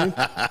 You know what I mean?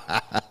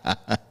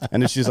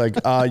 And then she's like,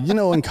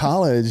 in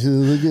college.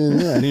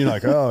 And you're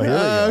like,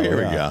 oh, here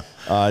we go.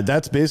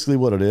 That's basically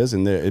what it is.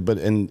 And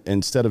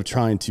instead of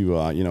trying to,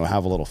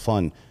 have a little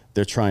fun,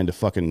 they're trying to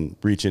fucking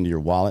reach into your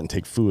wallet and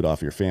take food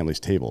off your family's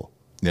table.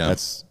 Yeah.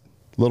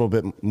 little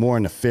bit more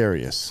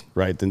nefarious,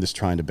 right, than just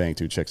trying to bang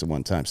 2 chicks at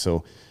one time.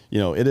 So, you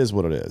know, it is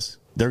what it is.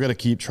 They're going to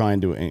keep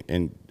trying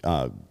to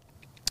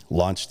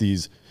launch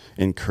these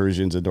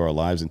incursions into our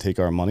lives and take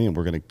our money, and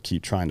we're going to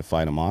keep trying to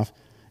fight them off.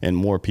 And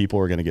more people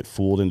are going to get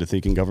fooled into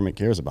thinking government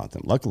cares about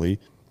them. Luckily,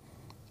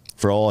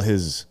 for all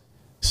his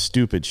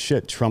stupid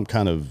shit, Trump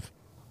kind of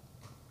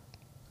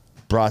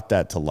brought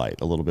that to light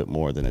a little bit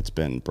more than it's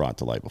been brought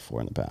to light before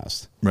in the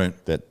past. Right.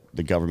 That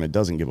the government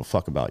doesn't give a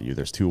fuck about you.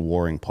 There's 2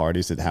 warring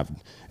parties that have,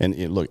 and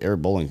look,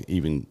 Eric Bolling,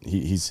 even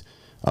he's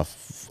a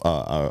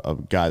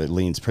guy that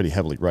leans pretty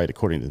heavily right,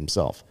 according to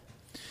himself.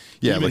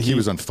 Yeah, but he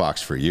was on Fox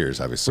for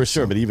years, obviously. For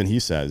sure, but even he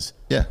says,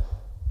 yeah,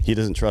 he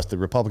doesn't trust the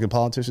Republican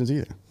politicians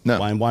either. No.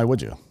 Why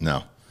would you?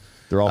 No.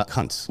 They're all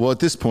cunts. Well, at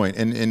this point,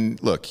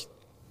 and look,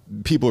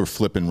 people are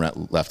flipping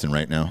left and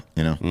right now,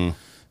 you know.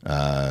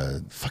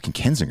 Fucking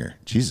Kinzinger.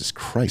 Jesus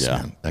Christ,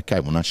 man. That guy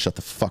will not shut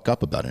the fuck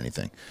up about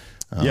anything.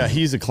 Yeah,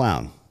 he's a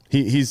clown.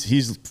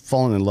 He's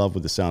fallen in love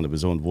with the sound of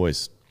his own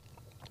voice.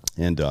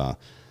 And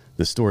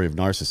the story of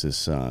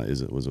Narcissus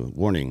was a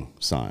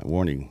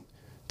warning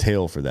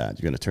tale for that.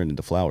 You're going to turn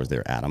into flowers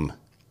there, Adam.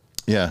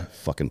 Yeah.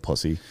 Fucking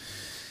pussy.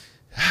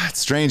 It's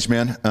strange,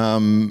 man.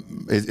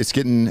 It's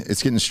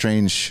getting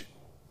strange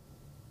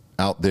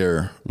out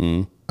there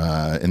in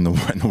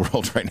the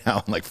world right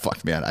now. I'm like,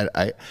 fuck, man.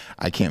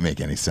 I can't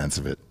make any sense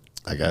of it.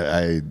 Like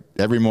I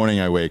every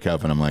morning I wake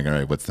up and I'm like, all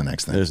right, what's the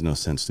next thing? There's no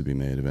sense to be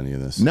made of any of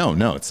this. No.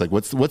 It's like,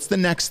 what's the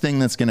next thing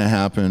that's going to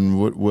happen?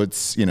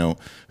 What's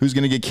who's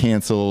going to get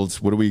canceled?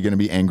 What are we going to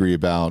be angry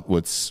about?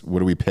 What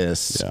are we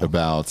pissed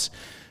about?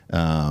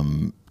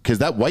 Because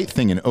that white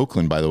thing in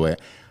Oakland, by the way,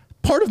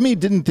 part of me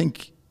didn't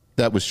think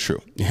that was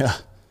true. Yeah.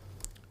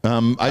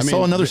 I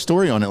saw another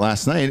story on it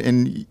last night,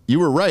 and you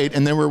were right.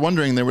 And they were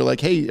wondering, they were like,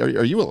 hey,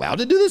 are you allowed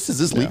to do this? Is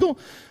this legal?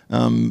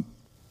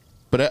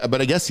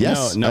 But I guess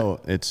yes. No,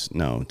 it's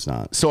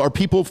not. So are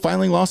people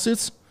filing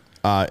lawsuits?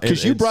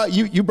 Because you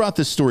brought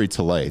this story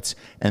to light,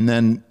 and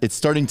then it's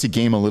starting to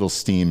gain a little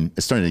steam.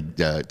 It's starting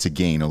to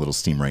gain a little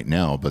steam right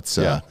now. But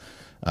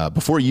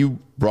before you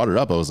brought it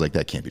up, I was like,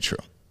 that can't be true.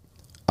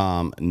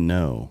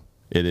 No,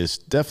 it is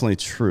definitely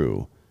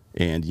true.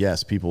 And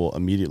yes, people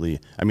immediately.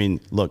 I mean,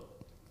 look,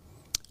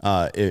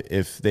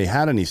 if they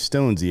had any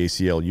stones, the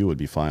ACLU would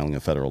be filing a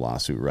federal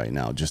lawsuit right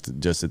now. Just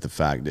at the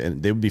fact,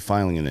 and they would be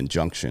filing an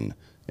injunction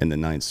in the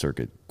Ninth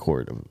Circuit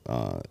Court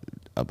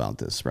about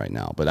this right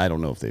now. But I don't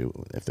know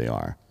if they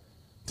are,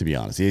 to be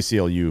honest. The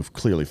ACLU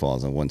clearly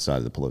falls on one side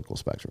of the political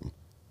spectrum.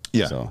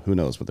 Yeah. So who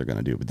knows what they're going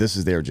to do? But this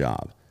is their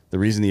job. The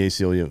reason the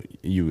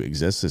ACLU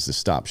exists is to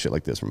stop shit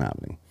like this from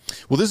happening.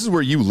 Well, this is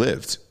where you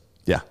lived.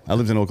 Yeah, I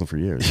lived in Oakland for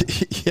years.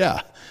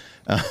 Yeah.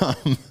 A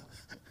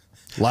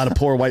lot of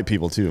poor white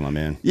people too, my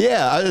man.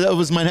 Yeah, that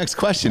was my next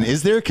question.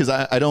 Is there? Because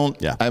I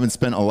haven't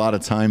spent a lot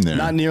of time there.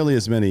 Not nearly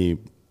as many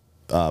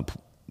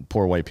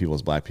poor white people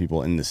as black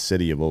people in the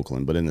city of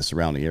Oakland, but in the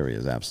surrounding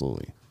areas,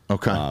 absolutely.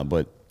 Okay.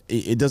 But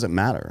it doesn't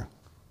matter.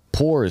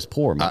 Poor is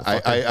poor.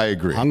 I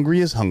agree. Hungry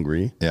is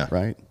hungry. Yeah.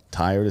 Right.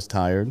 Tired is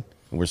tired.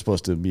 And we're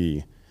supposed to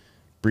be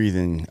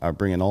bringing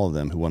all of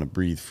them who want to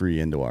breathe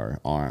free into our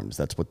arms.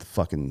 That's what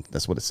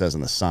it says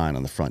on the sign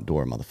on the front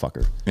door,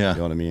 motherfucker. Yeah. You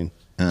know what I mean?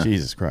 Yeah.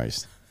 Jesus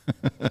Christ.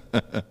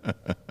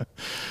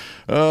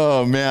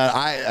 Oh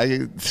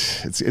man,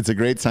 it's a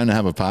great time to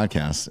have a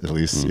podcast. At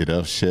least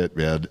shit,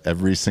 man.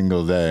 Every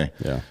single day,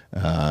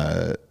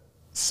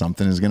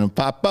 something is gonna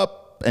pop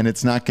up, and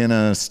it's not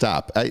gonna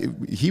stop.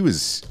 He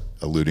was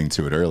alluding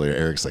to it earlier.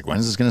 Eric's like, when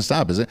is this gonna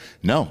stop? Is it?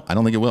 No, I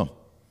don't think it will.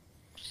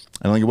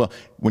 I don't think it will.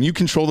 When you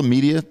control the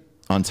media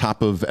on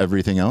top of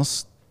everything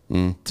else,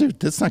 dude,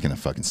 that's not gonna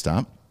fucking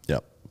stop.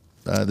 Yep.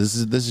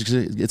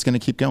 It's gonna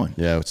keep going.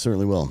 Yeah, it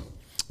certainly will.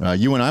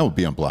 You and I will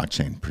be on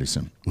blockchain pretty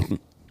soon.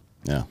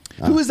 Yeah.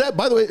 Who is that,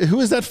 by the way? Who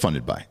is that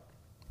funded by?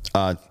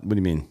 What do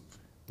you mean?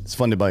 It's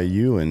funded by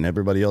you and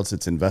everybody else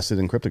that's invested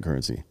in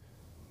cryptocurrency.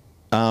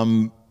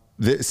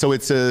 So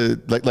it's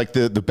like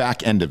the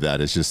back end of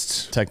that is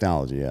just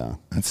technology. Yeah.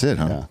 That's it,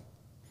 huh?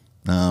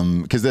 Yeah.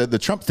 Because the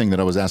Trump thing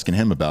that I was asking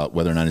him about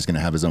whether or not he's going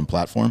to have his own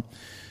platform,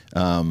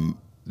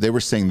 they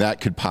were saying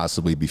that could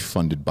possibly be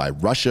funded by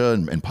Russia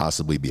and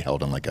possibly be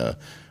held on like a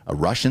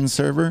Russian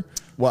server.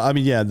 Well, I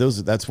mean, yeah,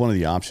 that's one of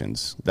the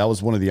options. That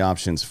was one of the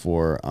options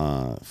for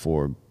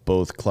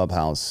both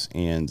Clubhouse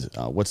and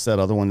what's that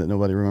other one that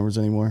nobody remembers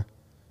anymore?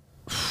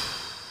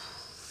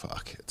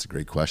 Fuck, it's a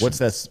great question.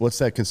 What's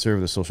that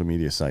conservative social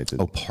media site?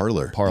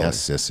 Parler. Parler.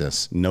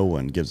 Yes. No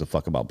one gives a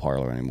fuck about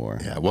Parler anymore.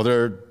 Yeah, well,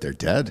 they're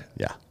dead.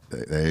 Yeah.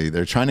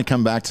 They're trying to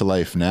come back to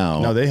life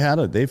now. No,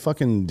 they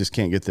fucking just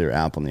can't get their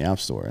app on the App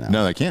Store now.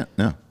 No, they can't.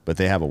 No. But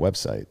they have a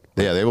website.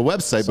 Yeah, they have a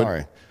website. Sorry.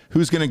 But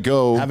who's going to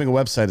go? Having a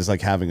website is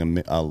like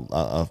having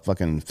a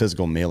fucking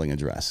physical mailing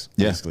address.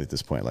 Basically, at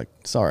this point, like,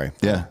 sorry,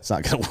 it's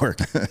not going to work.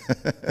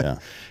 Yeah,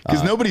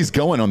 because nobody's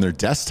going on their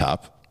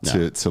desktop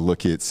to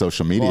look at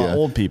social media. Well,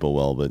 old people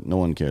will, but no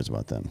one cares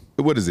about them.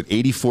 What is it?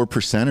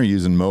 84% are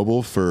using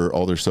mobile for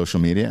all their social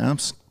media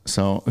apps.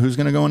 So who's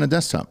going to go on a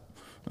desktop?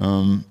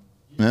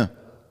 Yeah.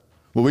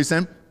 What were you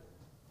saying?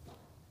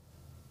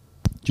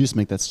 Did you just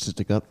make that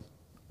statistic up?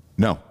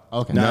 No.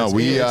 Okay. No,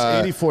 we it's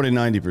 84 to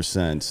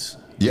 90%.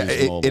 yeah,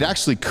 it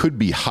actually could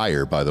be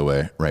higher, by the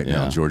way, right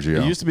now,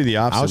 Giorgio. It used to be the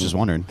opposite. I was just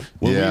wondering.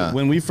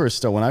 When we first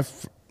started,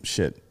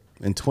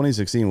 in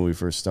 2016 when we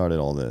first started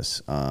all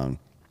this,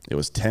 it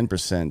was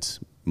 10%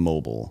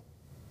 mobile,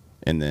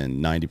 and then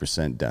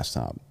 90%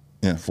 desktop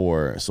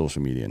for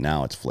social media.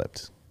 Now it's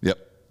flipped. Yep.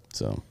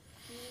 So,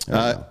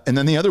 and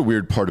then the other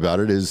weird part about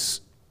it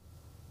is,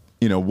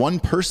 one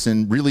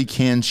person really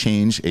can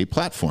change a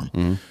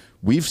platform.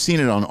 We've seen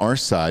it on our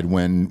side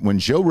when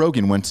Joe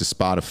Rogan went to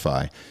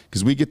Spotify,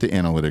 because we get the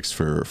analytics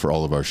for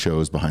all of our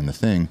shows behind the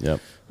thing. Yep.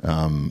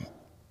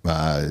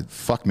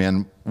 Fuck,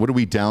 man, what are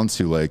we down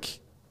to? Like,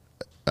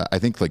 I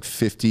think like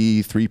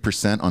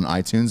 53% on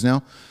iTunes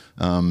now.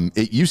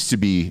 It used to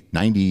be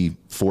 94%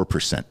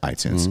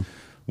 iTunes.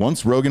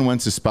 Once Rogan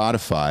went to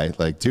Spotify,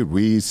 like, dude,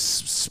 we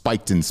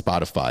spiked in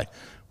Spotify.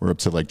 We're up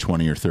to like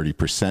 20 or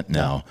 30%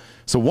 now.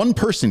 So one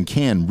person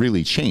can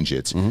really change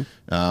it.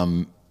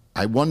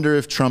 I wonder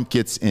if Trump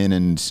gets in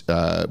and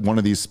one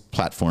of these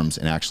platforms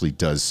and actually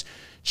does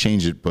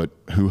change it, but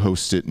who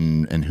hosts it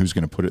and who's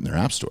going to put it in their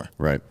app store?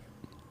 right.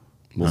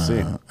 We'll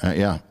see.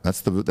 Yeah,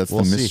 that's the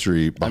We'll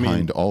mystery see.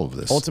 behind all of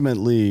this.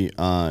 Ultimately,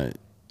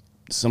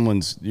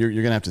 you're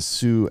going to have to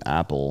sue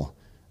Apple.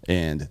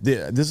 And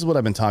this is what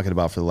I've been talking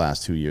about for the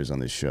last 2 years on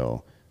this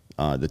show.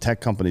 The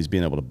tech companies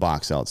being able to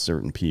box out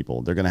certain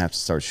people, they're going to have to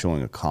start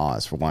showing a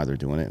cause for why they're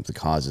doing it. If the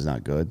cause is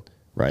not good,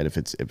 right? If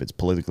it's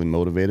politically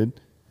motivated,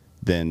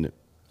 then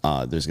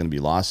there's going to be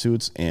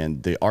lawsuits,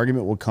 and the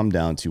argument will come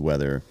down to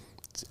whether,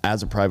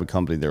 as a private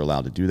company, they're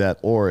allowed to do that,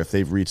 or if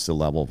they've reached the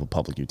level of a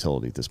public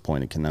utility at this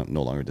point, it can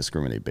no longer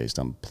discriminate based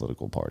on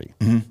political party,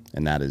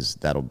 and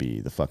that'll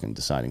be the fucking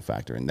deciding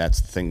factor, and that's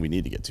the thing we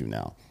need to get to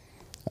now,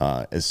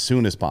 as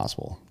soon as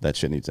possible. That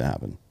shit needs to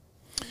happen.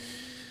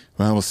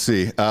 Well, we'll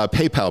see.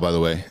 PayPal, by the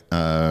way,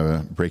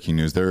 breaking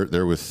news.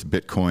 They're with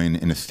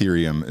Bitcoin and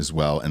Ethereum as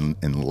well, and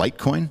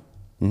Litecoin.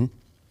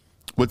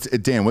 What's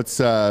Dan? What's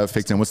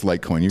fake Dan? What's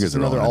Litecoin? You guys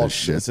are all into this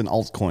shit. It's an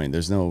altcoin.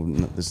 There's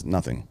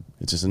nothing.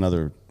 It's just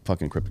another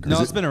fucking cryptocurrency.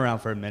 No, it's been around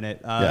for a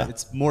minute.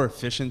 It's more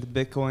efficient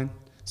than Bitcoin.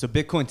 So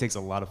Bitcoin takes a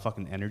lot of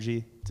fucking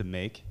energy to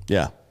make.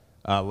 Yeah.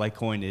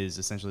 Litecoin is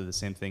essentially the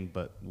same thing,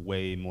 but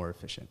way more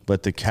efficient.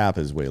 But the cap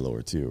is way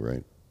lower too,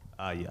 right?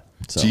 Yeah.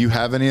 So, Do you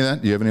have any of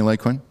that? Do you have any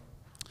Litecoin?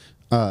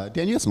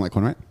 Dan, you got some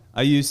Litecoin, right?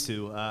 I used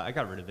to. I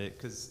got rid of it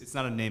because it's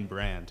not a name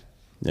brand.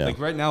 Yeah. Like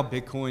right now,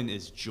 Bitcoin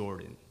is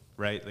Jordan,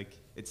 right? Like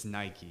it's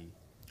Nike.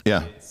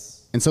 Yeah.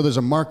 And so there's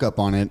a markup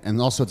on it, and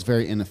also it's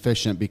very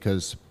inefficient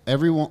because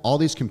all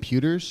these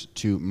computers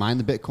to mine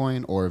the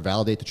Bitcoin or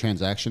validate the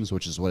transactions,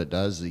 which is what it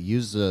does, it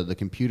uses the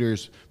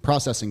computer's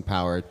processing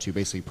power to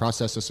basically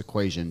process this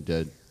equation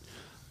to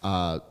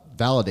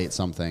validate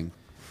something.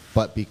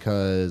 But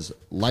because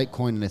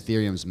Litecoin and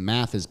Ethereum's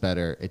math is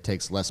better, it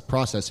takes less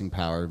processing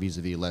power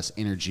vis-a-vis less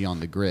energy on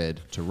the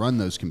grid to run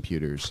those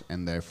computers,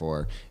 and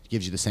therefore it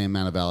gives you the same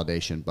amount of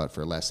validation, but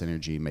for less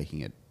energy, making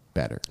it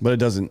better. But it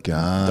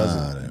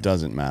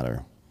doesn't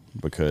matter,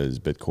 because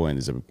Bitcoin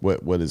is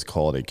what is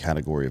called a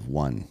category of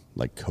one,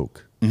 like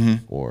Coke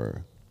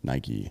or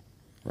Nike,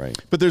 right?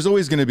 But there's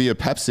always going to be a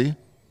Pepsi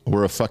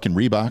or a fucking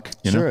Reebok.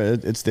 You Sure, know?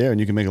 it's there, and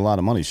you can make a lot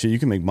of money. Shit, you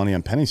can make money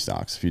on penny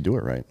stocks if you do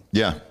it right.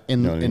 Yeah.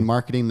 In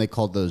marketing, they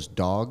called those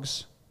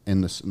dogs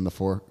in the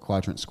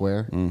 4-quadrant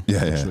square.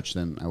 Which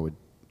then I would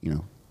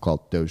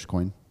call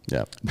Dogecoin.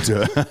 Yeah.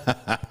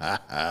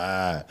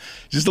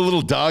 Just a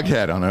little dog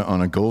head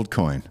on a gold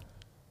coin.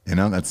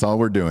 That's all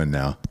we're doing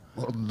now.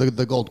 Well,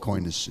 the gold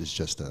coin is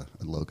just a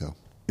logo.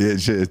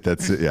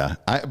 That's it, yeah.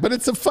 But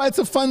it's a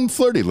fun,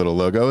 flirty little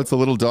logo. It's a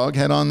little dog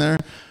head on there.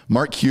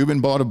 Mark Cuban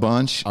bought a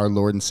bunch. Our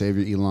Lord and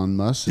Savior Elon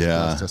Musk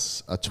left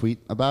us a tweet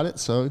about it,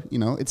 so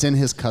it's in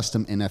his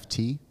custom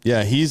NFT.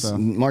 Yeah, he's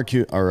Mark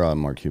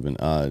Cuban.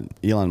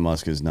 Elon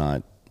Musk is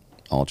not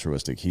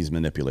altruistic. He's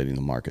manipulating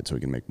the market so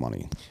he can make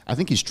money. I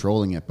think he's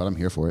trolling it, but I'm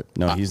here for it.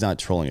 No, he's not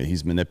trolling it.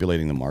 He's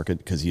manipulating the market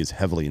because he is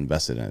heavily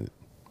invested in it.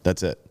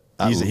 That's it.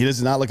 He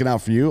is not looking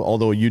out for you,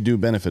 although you do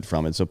benefit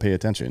from it, so pay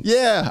attention.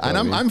 Yeah, and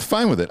I'm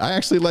fine with it. I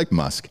actually like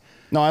Musk.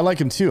 No, I like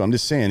him too. I'm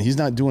just saying he's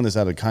not doing this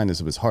out of kindness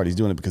of his heart. He's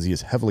doing it because he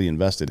is heavily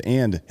invested,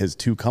 and his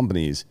two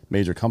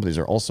major companies,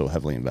 are also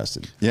heavily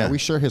invested. Yeah. Are we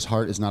sure his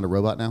heart is not a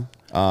robot now?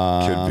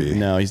 Could be.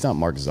 No, he's not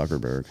Mark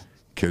Zuckerberg.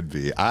 Could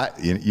be.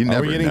 You never know.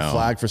 Are we getting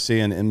flagged for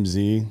saying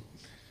MZ?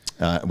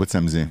 What's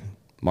MZ?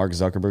 Mark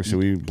Zuckerberg. Should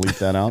we bleep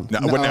that out? No.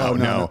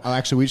 Oh,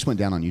 actually, we just went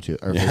down on YouTube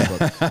or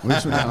Facebook. We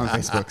just went down on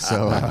Facebook.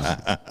 So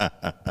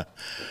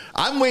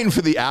I'm waiting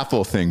for the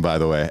Apple thing, by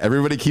the way.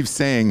 Everybody keeps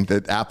saying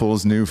that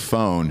Apple's new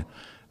phone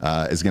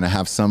is going to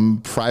have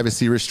some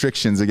privacy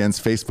restrictions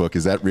against Facebook.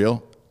 Is that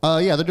real?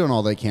 Yeah, they're doing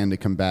all they can to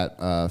combat.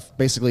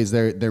 Basically,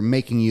 they're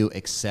making you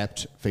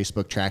accept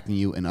Facebook tracking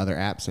you in other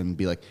apps and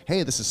be like,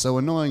 hey, this is so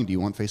annoying. Do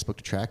you want Facebook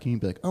to track you? And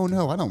be like, oh,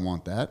 no, I don't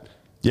want that.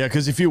 Yeah,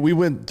 because we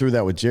went through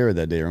that with Jared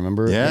that day,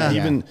 remember?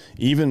 Yeah.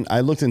 Even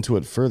I looked into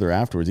it further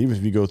afterwards. Even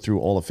if you go through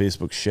all of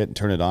Facebook shit and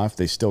turn it off,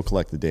 they still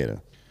collect the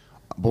data.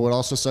 But what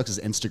also sucks is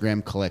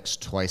Instagram collects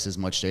twice as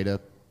much data,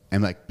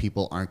 and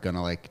people aren't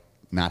gonna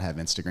not have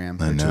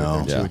Instagram. I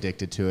know. They're too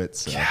addicted to it.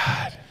 So.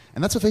 God.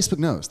 And that's what Facebook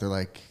knows. They're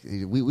like,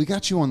 we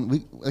got you on,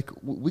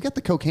 we got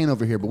the cocaine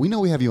over here, but we know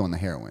we have you on the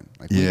heroin.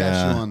 Like we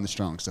got you on the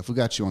strong stuff. We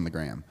got you on the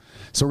gram.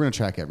 So we're gonna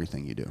track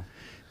everything you do.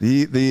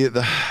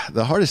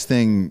 The hardest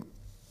thing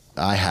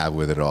I have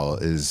with it all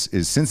is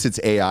since it's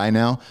AI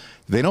now,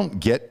 they don't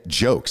get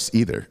jokes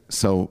either.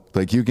 So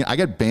like I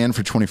got banned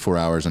for 24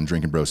 hours on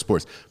Drinkin Bros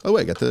Sports. Oh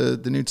wait, I got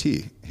the new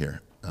tee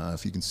here.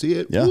 If you can see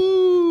it. Yeah.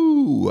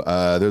 Woo!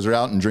 Those are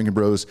out in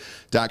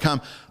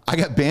drinkinbros.com. I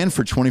got banned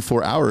for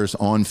 24 hours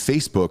on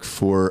Facebook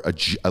for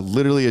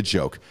literally a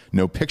joke.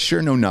 No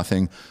picture, no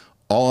nothing.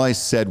 All I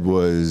said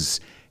was,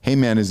 hey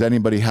man, does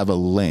anybody have a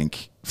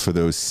link for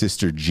those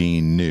Sister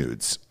Jean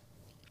nudes?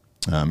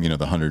 The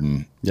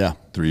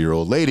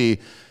 103-year-old lady.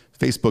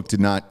 Facebook did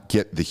not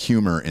get the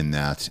humor in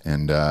that,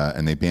 and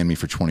they banned me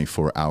for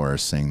 24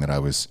 hours, saying that I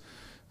was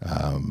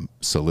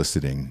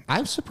soliciting.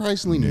 I've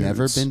surprisingly nudes.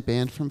 never been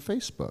banned from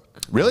Facebook.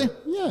 Really?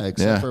 Yeah,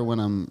 except for when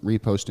I'm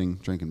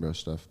reposting Drinkin Bros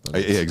stuff. Yeah,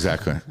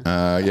 exactly.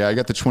 I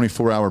got the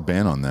 24-hour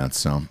ban on that.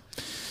 So,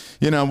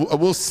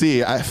 we'll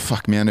see.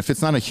 Fuck, man. If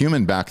it's not a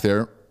human back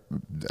there,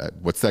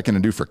 what's that going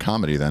to do for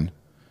comedy then?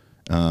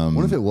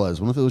 What if it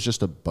was? What if it was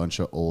just a bunch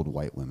of old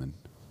white women?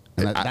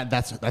 And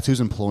that's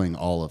who's employing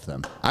all of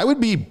them. I would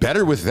be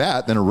better with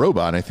that than a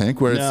robot, I think,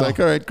 where it's like,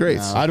 all right, great.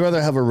 No. I'd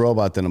rather have a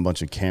robot than a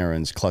bunch of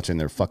Karens clutching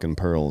their fucking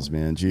pearls,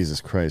 man.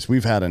 Jesus Christ.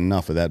 We've had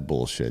enough of that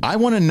bullshit. I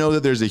want to know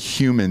that there's a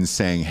human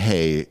saying,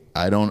 hey,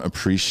 I don't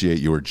appreciate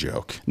your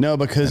joke. No,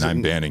 because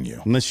I'm banning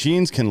you.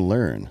 Machines can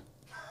learn.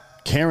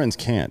 Karens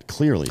can't,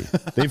 clearly.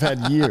 They've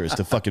had years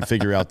to fucking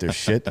figure out their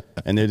shit,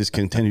 and they just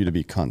continue to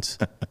be cunts.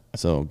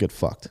 So get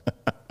fucked.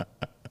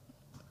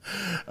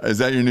 Is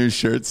that your new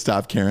shirt?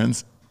 Stop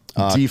Karens?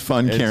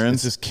 Defund Karens?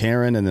 It's just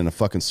Karen and then a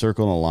fucking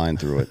circle and a line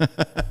through it.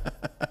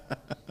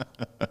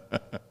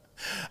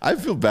 I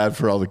feel bad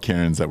for all the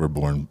Karens that were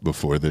born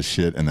before this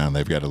shit, and now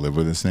they've got to live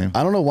with this name.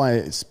 I don't know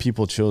why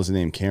people chose the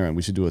name Karen.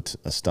 We should do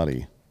a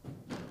study.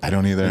 I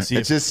don't either. It's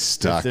just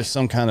stuck. If there's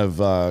some kind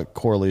of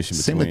correlation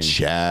between. Same with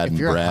Chad and If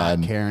you're Brad.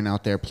 a hot Karen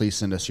out there, please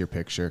send us your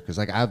picture, because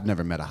I've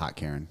never met a hot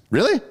Karen.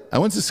 Really? I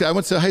went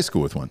to high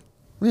school with one.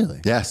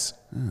 Really? Yes.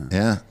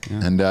 Yeah.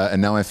 And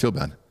now I feel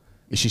bad.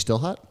 Is she still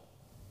hot?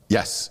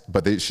 Yes,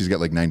 but she's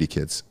got like 90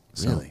 kids.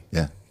 So, Really?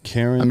 Yeah.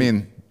 Karen. I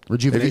mean,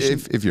 Rejuvenation?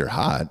 if you're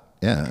hot,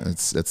 yeah,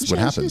 that's what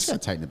happens. You just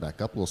got to tighten it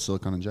back up, a little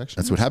silicone injection.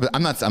 That's what happens.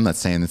 I'm not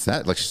saying it's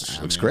that. Like, she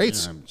looks great.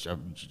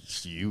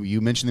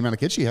 You mentioned the amount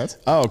of kids she has.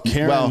 Oh,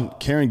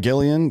 Karen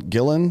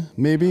Gillan,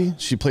 maybe.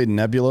 She played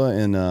Nebula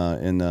in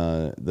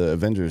the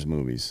Avengers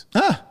movies.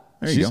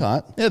 She's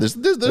hot. Yeah, there's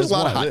a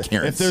lot of hot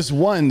Karens. If there's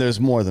one, there's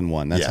more than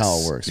one. That's how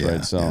it works,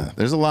 right? So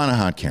there's a lot of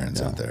hot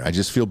Karens out there. I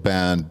just feel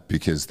bad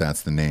because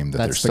that's the name that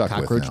they're stuck with now.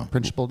 That's the cockroach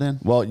principle, Dan?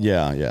 Well,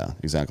 yeah,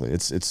 exactly.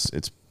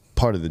 It's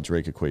part of the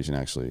Drake equation,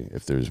 actually.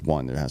 If there's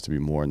one, there has to be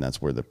more, and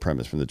that's where the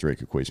premise from the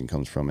Drake equation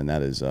comes from, and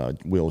that is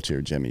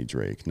wheelchair Jimmy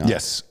Drake, not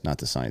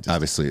the scientist.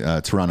 Obviously,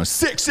 Toronto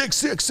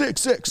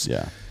 66666.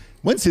 Yeah.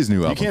 When's his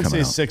new album coming out? You can't say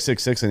out?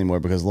 666 anymore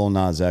because Lil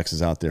Nas X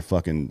is out there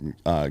fucking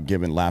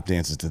giving lap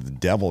dances to the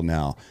devil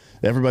now.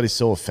 Everybody's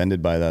so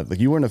offended by that.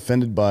 Like, you weren't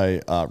offended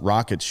by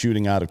rockets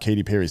shooting out of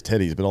Katy Perry's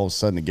titties, but all of a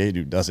sudden a gay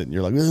dude does it, and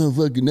you're like, oh,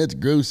 fucking, that's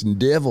gross and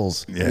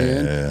devils. Yeah,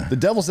 man. yeah. The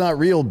devil's not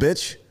real,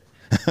 bitch.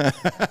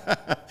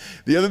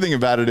 The other thing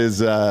about it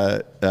is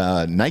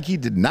Nike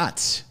did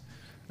not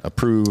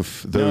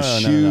approve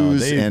those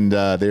shoes, and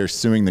they're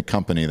suing the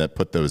company that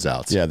put those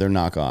out. Yeah, they're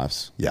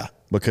knockoffs. Yeah.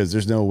 Because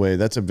there's no way.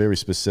 That's a very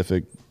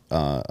specific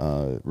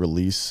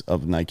release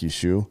of Nike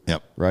shoe.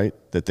 Yep.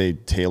 Right? That they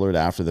tailored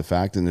after the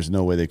fact, and there's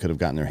no way they could have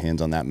gotten their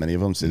hands on that many of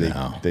them. So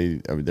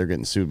they're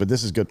getting sued. But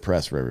this is good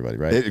press for everybody,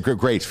 right?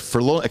 Great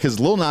for because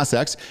Lil Nas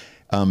X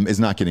is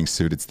not getting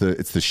sued. It's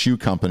the shoe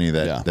company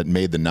that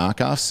made the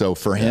knockoff. So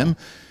for him,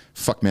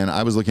 fuck man,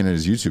 I was looking at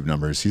his YouTube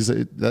numbers.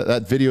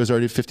 That video is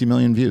already 50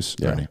 million views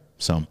already.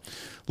 So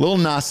Lil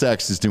Nas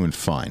X is doing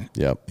fine.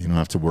 Yep. You don't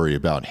have to worry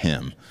about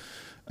him.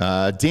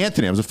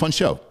 D'Anthony, it was a fun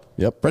show.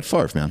 Yep. Brett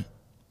Favre, man.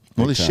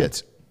 Holy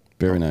shit.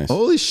 Very nice.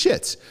 Holy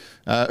shit.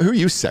 Who are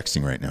you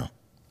sexting right now?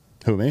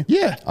 Who, me?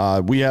 Yeah.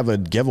 We have a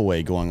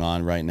giveaway going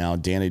on right now.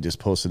 Danny just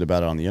posted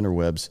about it on the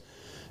interwebs.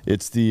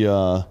 It's the,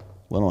 I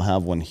don't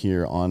have one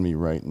here on me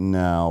right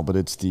now, but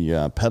it's the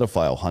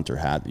pedophile hunter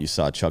hat that you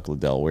saw Chuck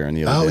Liddell wearing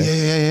the other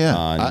day.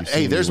 Yeah.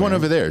 Hey, there's one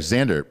over there.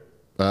 Xander.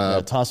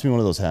 Toss me one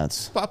of those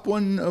hats. Pop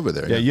one over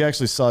there. Yeah, you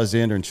actually saw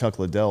Xander and Chuck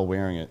Liddell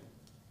wearing it.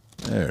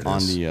 There it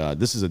is.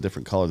 This is a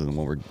different color than the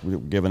one we're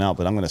giving out,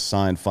 but I'm going to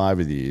sign 5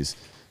 of these.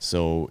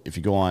 So if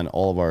you go on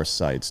all of our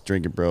sites,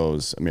 Drinkin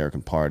Bros,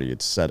 American Party,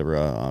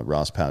 etc.,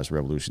 Ross Patterson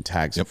Revolution,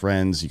 tag some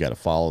friends. You got to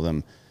follow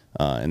them,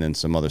 and then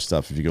some other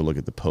stuff. If you go look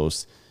at the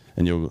post,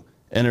 and you'll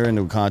enter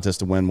into a contest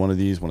to win one of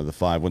these, one of the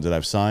 5 ones that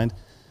I've signed.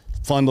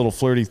 Fun little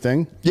flirty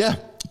thing. Yeah.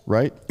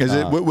 Right? Is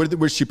it?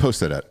 Where's she post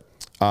that at?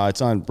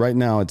 It's on right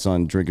now. It's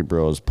on Drinkin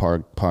Bros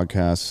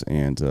podcasts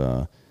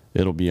and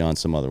It'll be on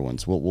some other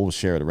ones. We'll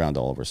share it around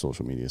all of our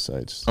social media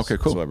sites. Okay,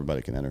 cool. So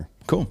everybody can enter.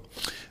 Cool.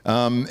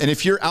 And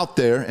if you're out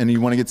there and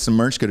you want to get some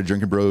merch, go to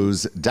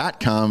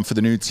drinkinbros.com for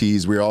the new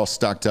tees. We're all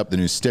stocked up. The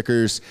new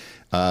stickers.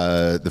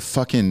 The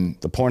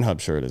Pornhub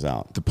shirt is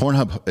out. The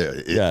Pornhub.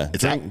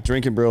 It's out.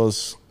 Drinkin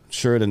Bros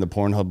shirt and the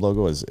Pornhub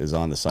logo is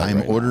on the site. I'm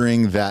right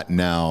ordering now. That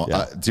now.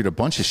 Yeah. Dude, a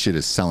bunch of shit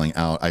is selling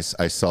out. I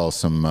saw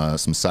some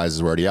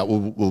sizes were already out.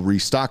 We'll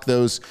restock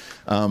those.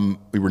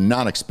 We were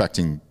not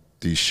expecting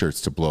these shirts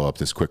to blow up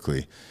this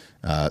quickly.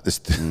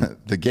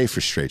 The gay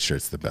for straight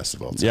shirt's the best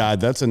of all time. Yeah,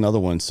 that's another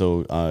one.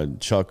 So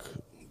Chuck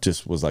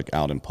just was like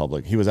out in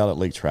public. He was out at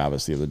Lake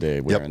Travis the other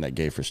day wearing that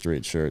gay for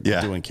straight shirt,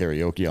 doing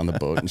karaoke on the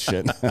boat and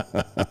shit.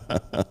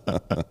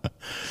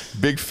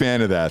 Big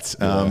fan of that.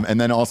 And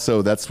then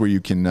also that's where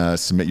you can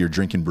submit your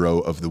Drinkin Bro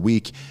of the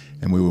week,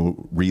 and we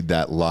will read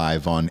that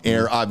live on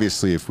air.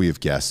 Obviously, if we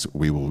have guests,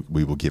 we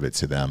will give it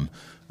to them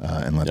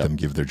and let them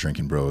give their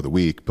Drinkin Bro of the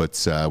week.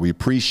 But we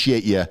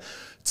appreciate you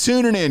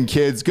tuning in,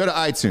 kids. Go to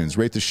iTunes,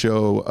 rate the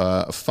show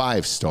a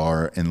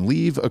 5-star, and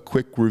leave a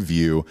quick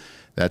review.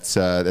 That's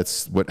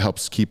what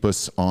helps keep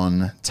us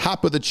on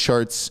top of the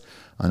charts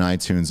on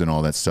iTunes and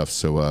all that stuff.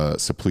 So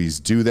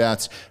please do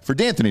that. For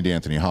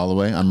D'Anthony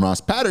Hollaway, I'm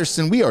Ross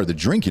Patterson. We are the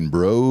Drinkin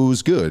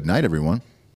Bros. Good night, everyone.